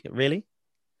week, really?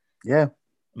 Yeah.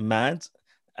 Mad.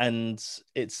 And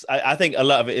I think a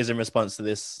lot of it is in response to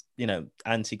this,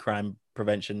 anti-crime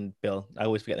prevention bill. I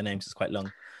always forget the name because it's quite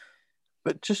long.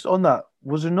 But just on that,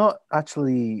 was there not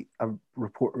actually a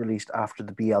report released after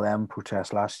the BLM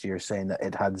protest last year saying that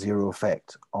it had zero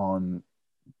effect on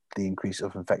the increase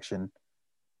of infection?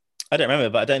 I don't remember,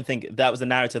 but I don't think that was the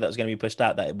narrative that was going to be pushed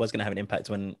out, that it was going to have an impact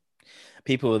when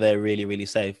people were there really, really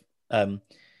safe.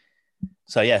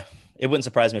 So yeah, it wouldn't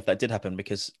surprise me if that did happen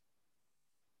because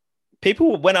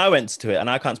people, when I went to it, and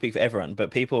I can't speak for everyone,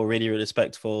 but people were really, really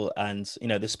respectful, and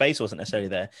the space wasn't necessarily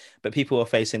there, but people were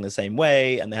facing the same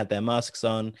way and they had their masks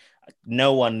on.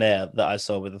 No one there that I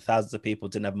saw with the thousands of people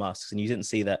didn't have masks, and you didn't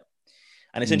see that.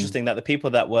 And it's interesting that the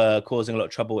people that were causing a lot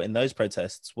of trouble in those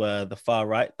protests were the far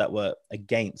right that were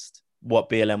against what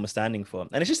BLM was standing for.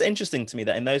 And it's just interesting to me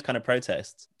that in those kind of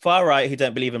protests, far right who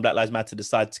don't believe in Black Lives Matter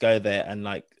decide to go there and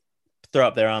like throw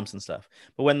up their arms and stuff.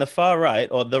 But when the far right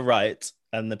or the right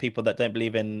and the people that don't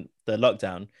believe in the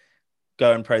lockdown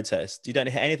go and protest, you don't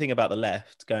hear anything about the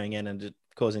left going in and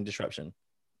causing disruption,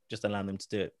 just allowing them to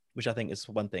do it, which I think is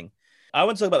one thing. I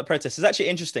want to talk about the protests. It's actually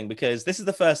interesting because this is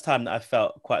the first time that I've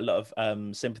felt quite a lot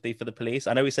of sympathy for the police.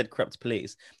 I know we said corrupt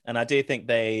police, and I do think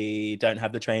they don't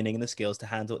have the training and the skills to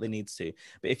handle what they need to.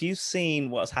 But if you've seen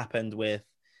what's happened with,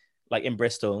 like in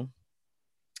Bristol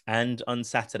and on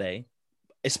Saturday,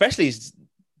 especially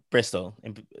Bristol,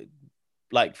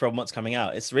 like from what's coming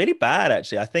out, it's really bad,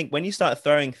 actually. I think when you start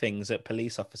throwing things at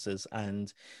police officers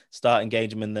and start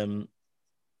engaging in them,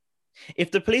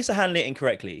 if the police are handling it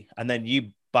incorrectly and then you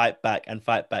bite back and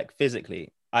fight back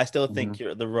physically, I still think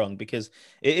you're at the wrong because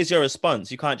it is your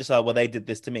response. You can't just say, oh, well, they did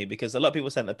this to me, because a lot of people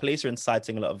say that the police are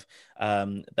inciting a lot of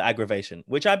the aggravation,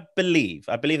 which I believe.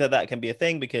 I believe that can be a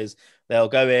thing because they'll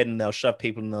go in and they'll shove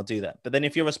people and they'll do that. But then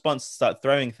if your response is to start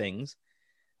throwing things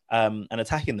and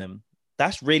attacking them,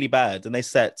 that's really bad. And they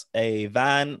set a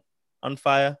van on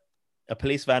fire. A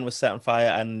police van was set on fire,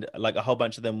 and like a whole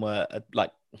bunch of them were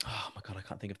like, oh my God, I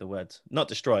can't think of the words. Not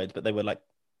destroyed, but they were like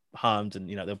harmed, and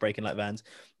they're breaking like vans.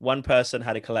 One person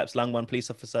had a collapsed lung, one police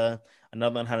officer,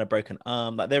 another one had a broken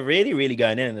arm. Like they're really, really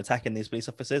going in and attacking these police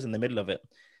officers in the middle of it.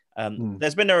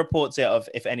 There's been no reports yet of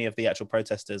if any of the actual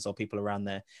protesters or people around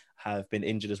there have been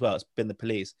injured as well. It's been the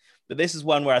police. But this is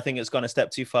one where I think it's gone a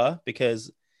step too far, because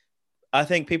I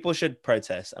think people should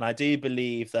protest. And I do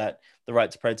believe that the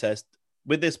right to protest,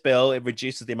 with this bill, it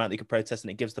reduces the amount that you can protest and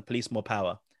it gives the police more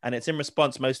power. And it's in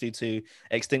response mostly to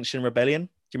Extinction Rebellion. Do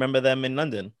you remember them in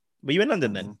London? Were you in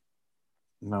London then?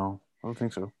 No, I don't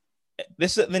think so.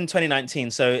 This is in 2019.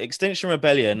 So Extinction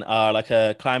Rebellion are like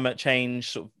a climate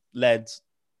change sort of led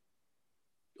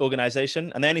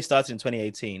organization, and they only started in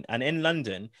 2018. And in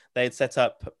London, they had set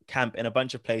up camp in a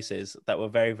bunch of places that were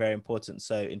very, very important.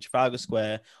 So in Trafalgar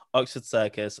Square, Oxford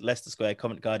Circus, Leicester Square,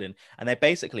 Covent Garden. And they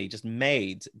basically just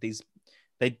made these,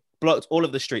 they blocked all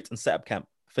of the streets and set up camp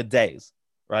for days,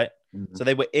 right? So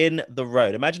they were in the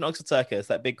road. Imagine Oxford Circus,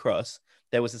 that big cross.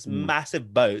 There was this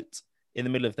massive boat in the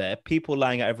middle of there, people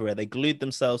lying out everywhere. They glued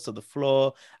themselves to the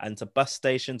floor and to bus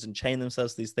stations and chained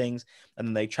themselves to these things. And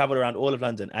then they traveled around all of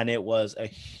London, and it was a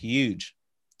huge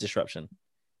disruption,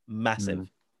 massive.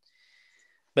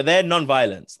 But they're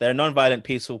non-violent. They're a non-violent,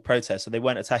 peaceful protest. So they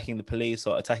weren't attacking the police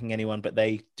or attacking anyone, but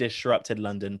they disrupted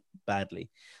London badly.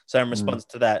 So in response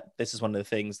to that, this is one of the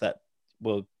things that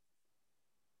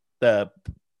the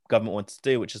government wanted to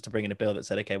do, which is to bring in a bill that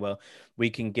said, okay, well, we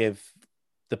can give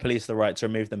the police the right to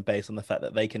remove them based on the fact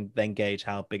that they can then gauge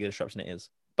how big a disruption it is.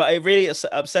 But it really is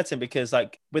upsetting because,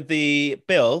 like, with the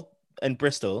bill in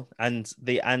Bristol and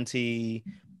the anti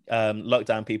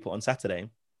lockdown people on Saturday,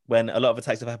 when a lot of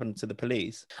attacks have happened to the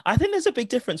police, I think there's a big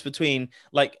difference between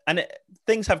like,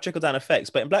 things have trickle down effects.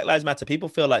 But in Black Lives Matter, people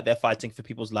feel like they're fighting for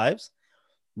people's lives.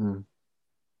 Mm.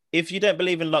 If you don't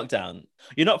believe in lockdown,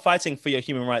 you're not fighting for your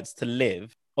human rights to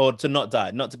live or to not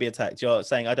die, not to be attacked. You're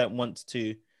saying, I don't want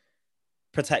to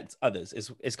protect others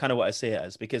is kind of what I see it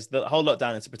as, because the whole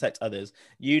lockdown is to protect others.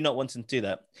 You not wanting to do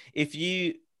that. If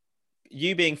you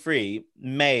being free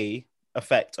may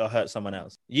affect or hurt someone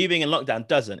else. You being in lockdown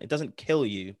doesn't. It doesn't kill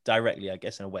you directly, I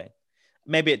guess, in a way.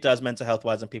 Maybe it does mental health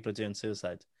wise and people are doing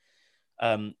suicide.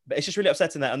 But it's just really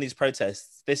upsetting that on these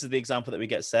protests, this is the example that we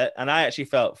get set. And I actually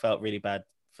felt really bad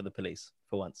for the police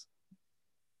for once.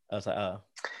 I was like, oh.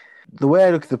 The way I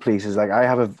look at the police is like I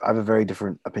have a very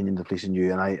different opinion of the police than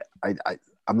you, and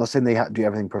I'm not saying they do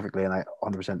everything perfectly, and I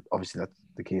 100% obviously that's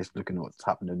the case looking at what's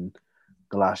happened in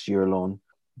the last year alone.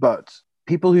 But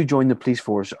people who join the police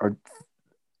force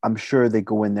I'm sure they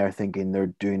go in there thinking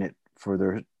they're doing it for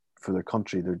their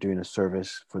country, they're doing a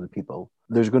service for the people.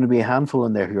 There's going to be a handful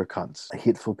in there who are cunts,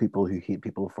 hateful people who hate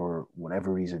people for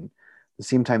whatever reason. At the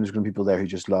same time, there's going to be people there who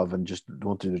just love and just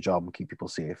want to do their job and keep people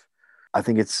safe. I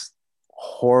think it's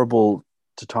horrible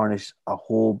to tarnish a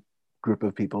whole group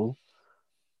of people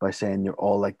by saying you're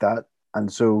all like that.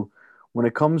 And so when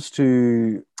it comes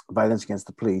to violence against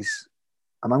the police,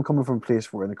 and I'm coming from a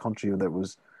place where in a country that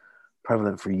was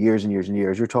prevalent for years and years and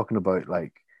years, you're talking about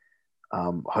like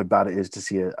how bad it is to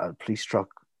see a police truck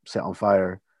set on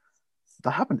fire.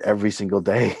 That happened every single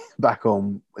day back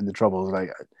home in the Troubles.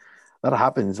 Like that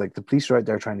happens. Like the police are out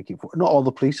there trying to keep, not all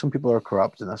the police, some people are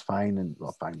corrupt and that's fine, and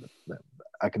well, fine, but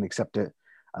I can accept it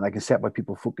and I can accept why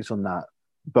people focus on that.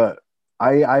 But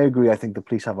I agree. I think the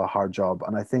police have a hard job.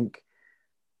 And I think,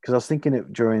 because I was thinking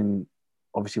it during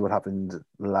obviously what happened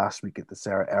last week at the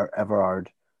Sarah Everard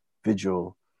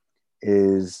vigil,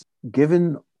 is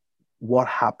given what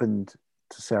happened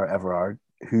to Sarah Everard,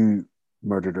 who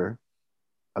murdered her,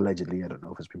 allegedly, I don't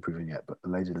know if it's been proven yet, but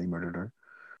allegedly murdered her,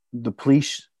 the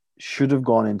police should have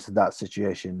gone into that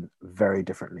situation very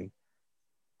differently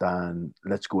than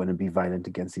let's go in and be violent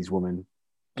against these women,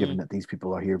 given that these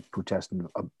people are here protesting.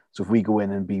 So if we go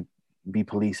in and be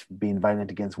police being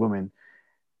violent against women,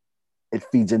 it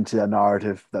feeds into a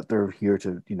narrative that they're here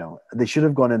to, they should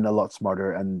have gone in a lot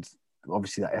smarter, and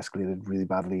obviously that escalated really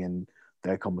badly and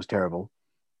the outcome was terrible.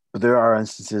 But there are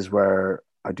instances where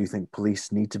I do think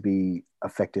police need to be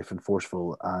effective and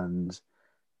forceful, and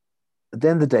at the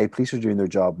end of the day, police are doing their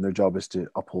job, and their job is to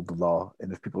uphold the law.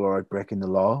 And if people are out breaking the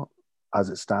law as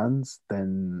it stands,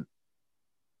 then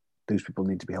those people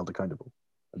need to be held accountable,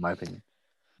 in my opinion.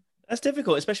 That's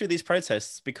difficult, especially with these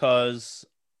protests, because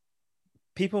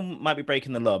people might be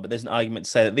breaking the law, but there's an argument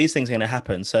to say that these things are going to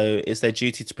happen. So it's their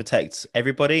duty to protect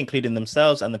everybody, including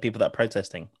themselves and the people that are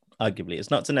protesting. Arguably,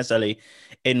 it's not to necessarily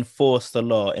enforce the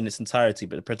law in its entirety,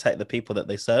 but to protect the people that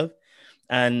they serve.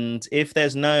 And if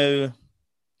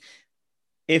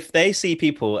they see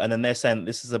people and then they're saying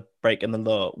this is a break in the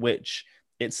law, which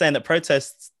it's saying that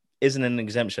protests isn't an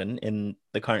exemption in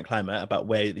the current climate about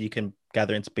where you can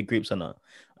gather into big groups or not.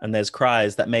 And there's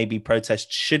cries that maybe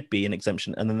protests should be an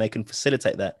exemption, and then they can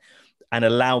facilitate that and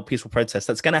allow peaceful protests.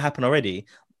 That's going to happen already.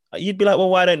 You'd be like, well,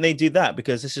 why don't they do that?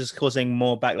 Because this is causing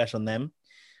more backlash on them.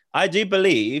 I do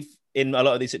believe in a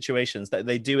lot of these situations that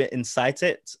they do incite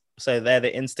it. So they're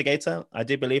the instigator. I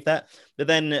do believe that. But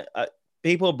then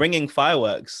people bringing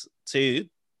fireworks to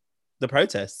the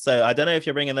protests. So I don't know if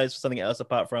you're bringing those for something else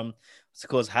apart from to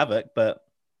cause havoc, but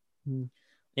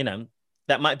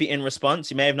that might be in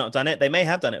response. You may have not done it. They may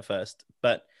have done it first,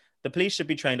 but the police should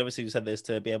be trained. Obviously, you said this,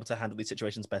 to be able to handle these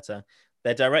situations better.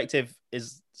 Their directive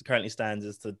currently stands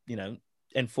is to,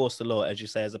 enforce the law, as you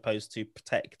say, as opposed to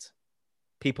protect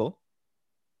people.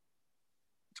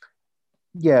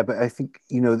 Yeah, but I think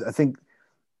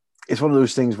it's one of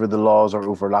those things where the laws are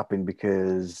overlapping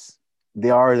because they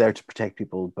are there to protect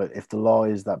people. But if the law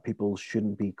is that people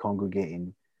shouldn't be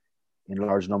congregating in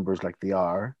large numbers like they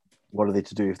are, what are they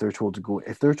to do? If they're told to go,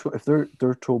 if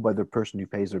they're told by the person who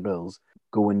pays their bills,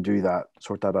 go and do that,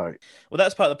 sort that out. Well,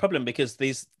 that's part of the problem, because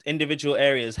these individual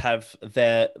areas have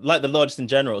like the law just in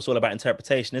general, it's all about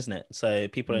interpretation, isn't it? So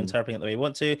people are interpreting it the way they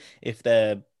want to. If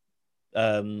their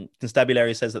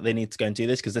constabulary says that they need to go and do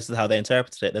this because this is how they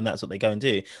interpreted it, then that's what they go and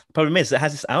do. The problem is it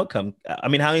has this outcome. I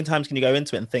mean, how many times can you go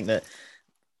into it and think that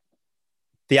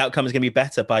the outcome is going to be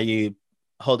better by you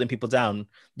holding people down?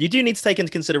 You do need to take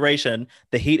into consideration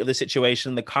the heat of the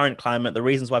situation, the current climate, the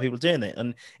reasons why people are doing it.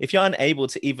 And if you're unable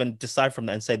to even decide from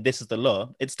that and say this is the law,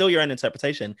 it's still your own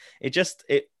interpretation.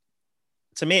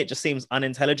 to me, it just seems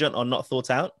unintelligent or not thought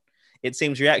out. It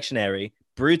seems reactionary,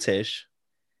 brutish.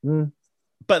 Mm.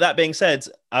 But that being said,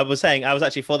 I was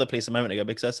actually for the police a moment ago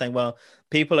because I was saying, well,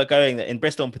 people are going there in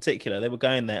Bristol in particular. They were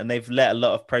going there and they've let a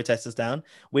lot of protesters down.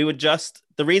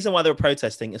 The reason why they were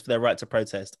protesting is for their right to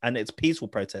protest, and it's peaceful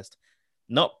protest,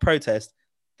 not protest.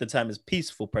 The term is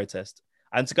peaceful protest.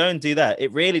 And to go and do that,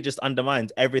 it really just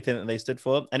undermines everything that they stood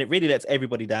for, and it really lets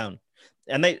everybody down.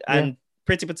 And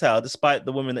Priti Patel, despite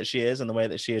the woman that she is and the way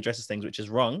that she addresses things, which is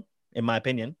wrong, in my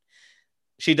opinion,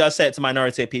 she does say it's a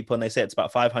minority of people, and they say it's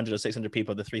about 500 or 600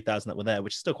 people of the 3,000 that were there,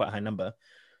 which is still quite a high number.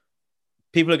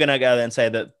 People are going to go there and say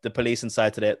that the police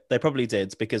incited it. They probably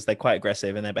did because they're quite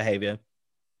aggressive in their behavior.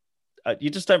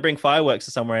 You just don't bring fireworks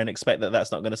to somewhere and expect that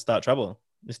that's not going to start trouble.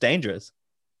 It's dangerous.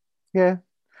 Yeah.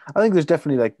 I think there's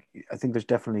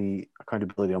definitely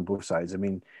accountability on both sides. I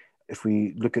mean, if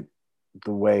we look at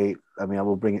the way,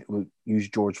 we'll use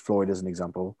George Floyd as an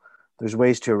example. There's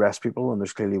ways to arrest people, and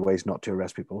there's clearly ways not to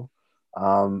arrest people.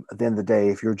 At the end of the day,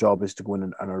 if your job is to go in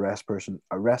and arrest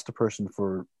a person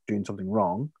for doing something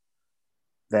wrong,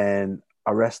 then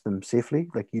arrest them safely.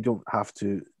 Like, you don't have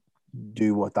to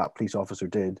do what that police officer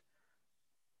did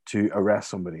to arrest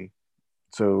somebody.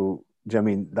 So, do you know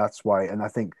what I mean? That's why, and I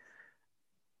think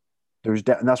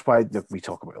and that's why we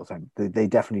talk about it all the time. They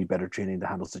definitely need better training to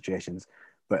handle situations.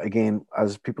 But again,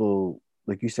 as people,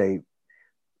 like you say,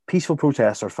 peaceful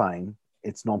protests are fine.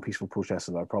 It's non-peaceful protests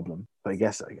that are a problem. But I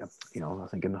guess, I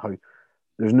think in how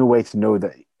there's no way to know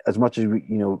that, as much as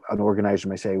an organizer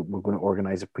may say we're going to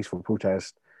organize a peaceful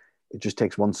protest, it just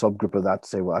takes one subgroup of that to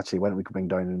say, well, actually, why don't we bring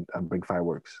down and bring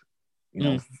fireworks?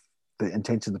 The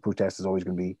intention of the protest is always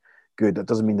going to be good. That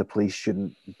doesn't mean the police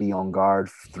shouldn't be on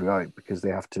guard throughout, because they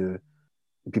have to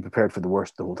be prepared for the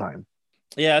worst the whole time.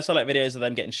 Yeah, I saw like videos of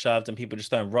them getting shoved and people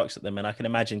just throwing rocks at them, and I can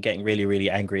imagine getting really,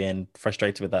 really angry and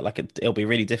frustrated with that. Like it'll be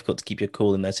really difficult to keep your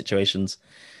cool in those situations.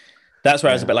 That's where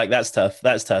I was a bit like, that's tough.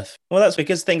 That's tough. Well, that's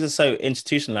because things are so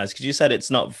institutionalized. Because you said it's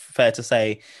not fair to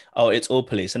say, oh, it's all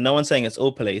police, and no one's saying it's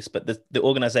all police, but the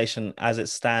organization as it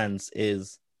stands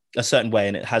is a certain way,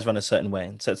 and it has run a certain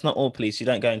way. So it's not all police. You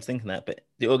don't go into thinking that, but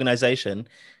the organization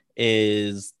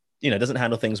is, doesn't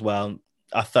handle things well.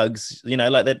 Are thugs,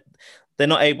 like they're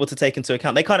not able to take into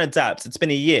account. They can't adapt. It's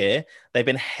been a year. They've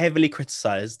been heavily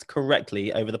criticized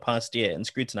correctly over the past year and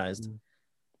scrutinized.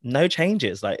 No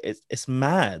changes. Like it's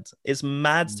mad. It's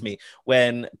mad to me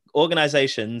when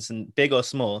organizations, and big or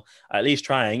small, are at least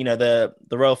trying. The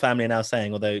royal family are now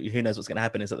saying, although who knows what's going to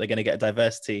happen, is that they're going to get a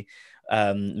diversity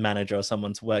manager or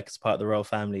someone to work as part of the royal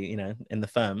family, in the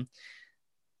firm.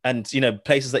 And,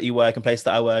 places that you work and places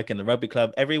that I work and the rugby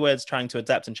club, everywhere's trying to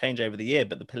adapt and change over the year.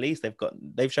 But the police,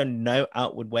 they've shown no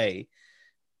outward way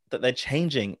that they're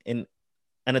changing in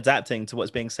and adapting to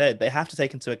what's being said. They have to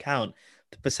take into account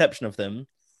the perception of them,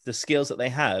 the skills that they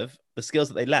have, the skills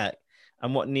that they lack,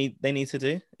 and what they need to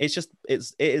do. It's just, it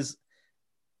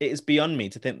is beyond me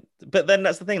to think. But then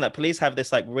that's the thing, like police have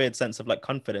this like weird sense of like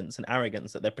confidence and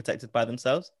arrogance that they're protected by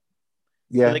themselves.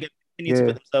 Yeah. So they continue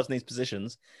to put themselves in these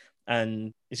positions.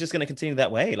 And it's just going to continue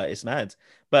that way. Like, it's mad.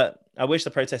 But I wish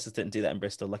the protesters didn't do that in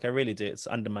Bristol. Like, I really do. It's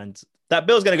undermined. That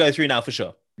bill's going to go through now for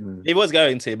sure. It was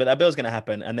going to, but that bill's going to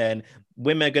happen. And then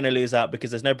women are going to lose out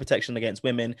because there's no protection against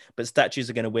women. But statues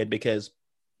are going to win because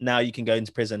now you can go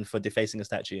into prison for defacing a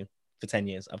statue for 10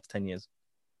 years, up to 10 years.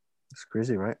 It's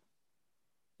crazy, right?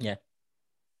 Yeah.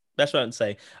 That's what I would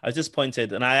say. I was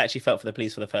disappointed, and I actually felt for the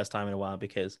police for the first time in a while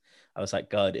because I was like,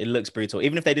 God, it looks brutal.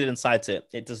 Even if they did incite it,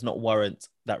 it does not warrant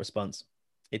that response.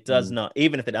 It does not.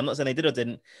 Even if I'm not saying they did or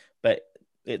didn't, but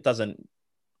it doesn't.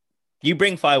 You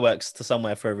bring fireworks to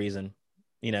somewhere for a reason,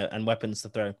 and weapons to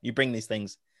throw. You bring these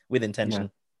things with intention.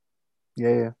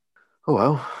 Yeah. Oh,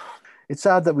 well. It's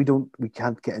sad that we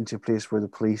can't get into a place where the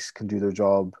police can do their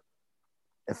job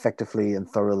effectively and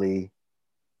thoroughly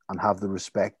and have the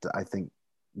respect that I think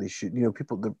they should.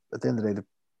 People, at the end of the day, they're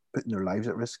putting their lives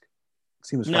at risk.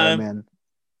 Same as firemen.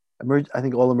 I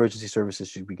think all emergency services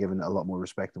should be given a lot more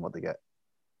respect than what they get.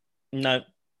 No,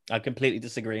 I completely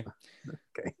disagree.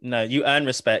 Okay. No, you earn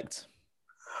respect.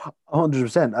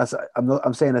 100%.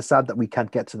 I'm saying it's sad that we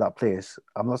can't get to that place.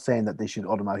 I'm not saying that they should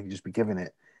automatically just be given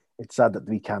it. It's sad that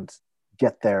we can't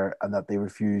get there and that they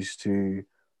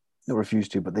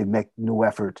but they make no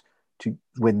effort to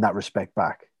win that respect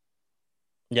back.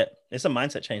 Yeah, it's a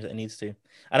mindset change that it needs to.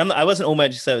 And I wasn't all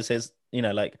emergency services,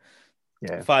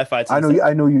 firefighters.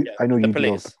 I know you. The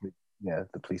police.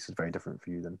 The police is very different for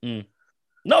you then.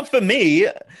 Not for me.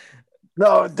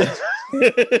 No.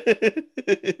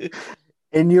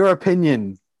 In your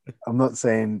opinion, I'm not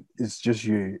saying it's just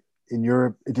you.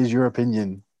 It is your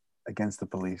opinion against the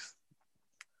police.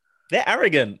 They're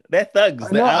arrogant. They're thugs.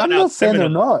 They're No, out I'm and not out saying they're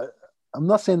criminals. not. I'm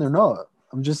not saying they're not.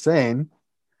 I'm just saying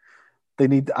they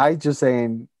need. I just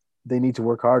saying they need to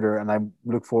work harder, and I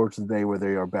look forward to the day where they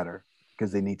are better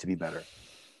because they need to be better.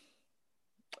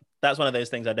 That's one of those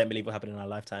things I don't believe will happen in our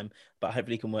lifetime, but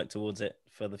hopefully can work towards it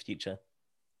for the future.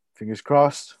 Fingers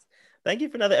crossed. Thank you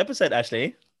for another episode,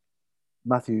 Ashley.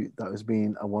 Matthew, that has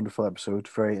been a wonderful episode.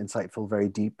 Very insightful, very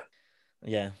deep.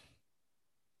 Yeah.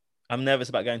 I'm nervous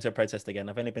about going to a protest again.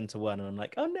 I've only been to one and I'm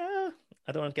like, oh no,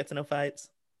 I don't want to get to no fights.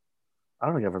 I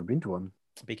don't think I've ever been to one.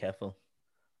 Be careful.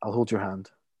 I'll hold your hand.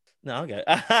 No, I'll go.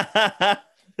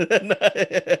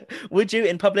 Would you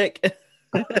in public?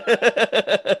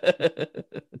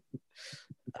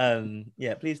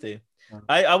 Yeah, please do.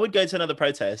 I would go to another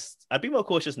protest. I'd be more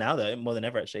cautious now, though, more than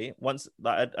ever. Actually, once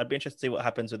like, I'd be interested to see what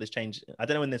happens with this change. I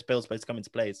don't know when this bill's supposed to come into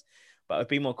place, but I'd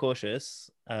be more cautious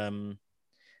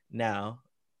now.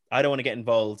 I don't want to get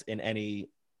involved in any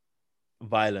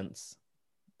violence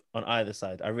on either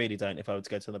side. I really don't. If I were to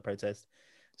go to the protest,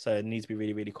 so I need to be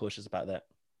really, really cautious about that.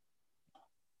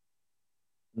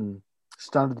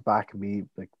 Stand at the back and be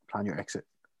like, plan your exit.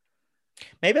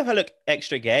 Maybe if I look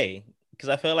extra gay, because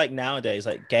I feel like nowadays,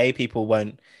 like gay people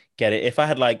won't get it. If I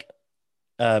had like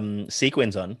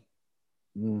sequins on,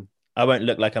 I won't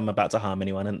look like I'm about to harm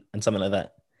anyone and something like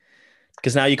that.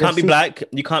 Because now you can't be black,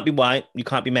 you can't be white, you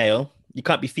can't be male, you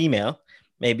can't be female.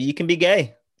 Maybe you can be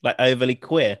gay, like overly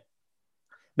queer.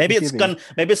 Maybe it's gone.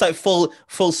 Maybe it's like full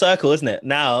circle, isn't it?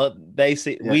 Now they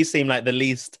see we seem like the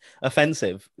least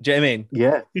offensive. Do you know what I mean?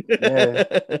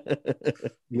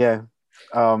 Yeah.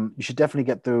 You should definitely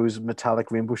get those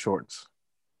metallic rainbow shorts.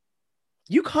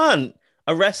 You can't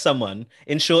arrest someone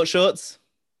in short shorts.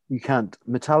 You can't.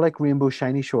 Metallic rainbow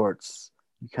shiny shorts.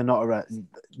 You cannot arrest.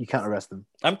 You can't arrest them.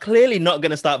 I'm clearly not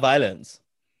going to start violence.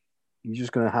 You're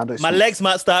just going to hand out. My legs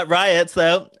might start riots,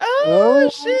 though. Oh,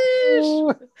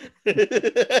 sheesh.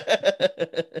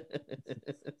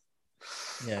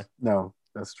 Yeah. No,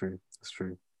 that's true. That's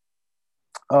true.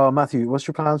 Oh, Matthew, what's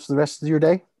your plans for the rest of your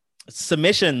day?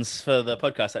 Submissions for the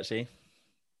podcast, actually.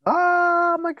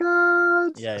 Oh my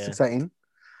god! Yeah, that's exciting.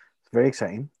 It's very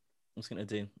exciting. I'm going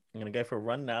to go for a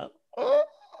run now.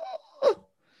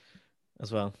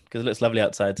 As well, because it looks lovely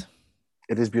outside.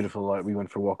 It is beautiful. Like we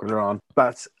went for a walk earlier on.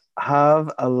 But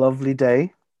have a lovely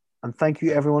day, and thank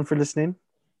you everyone for listening.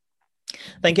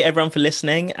 Thank you everyone for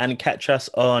listening, and catch us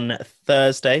on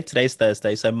Thursday. Today's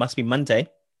Thursday, so it must be Monday.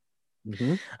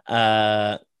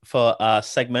 For our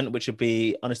segment, which will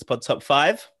be Honest Pod Top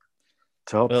 5.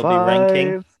 We'll be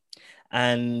ranking,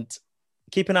 and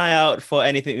keep an eye out for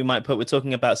anything we might put. We're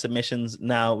talking about submissions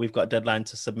now. We've got a deadline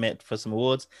to submit for some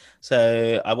awards.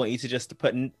 So I want you to just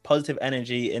put positive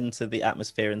energy into the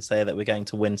atmosphere and say that we're going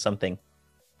to win something.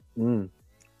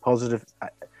 Positive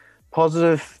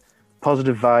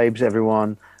vibes,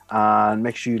 everyone. And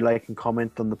make sure you like and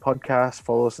comment on the podcast.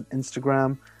 Follow us on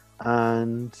Instagram.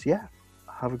 And yeah,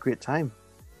 have a great time.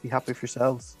 Be happy with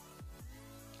yourselves.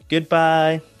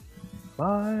 Goodbye.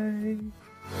 Bye.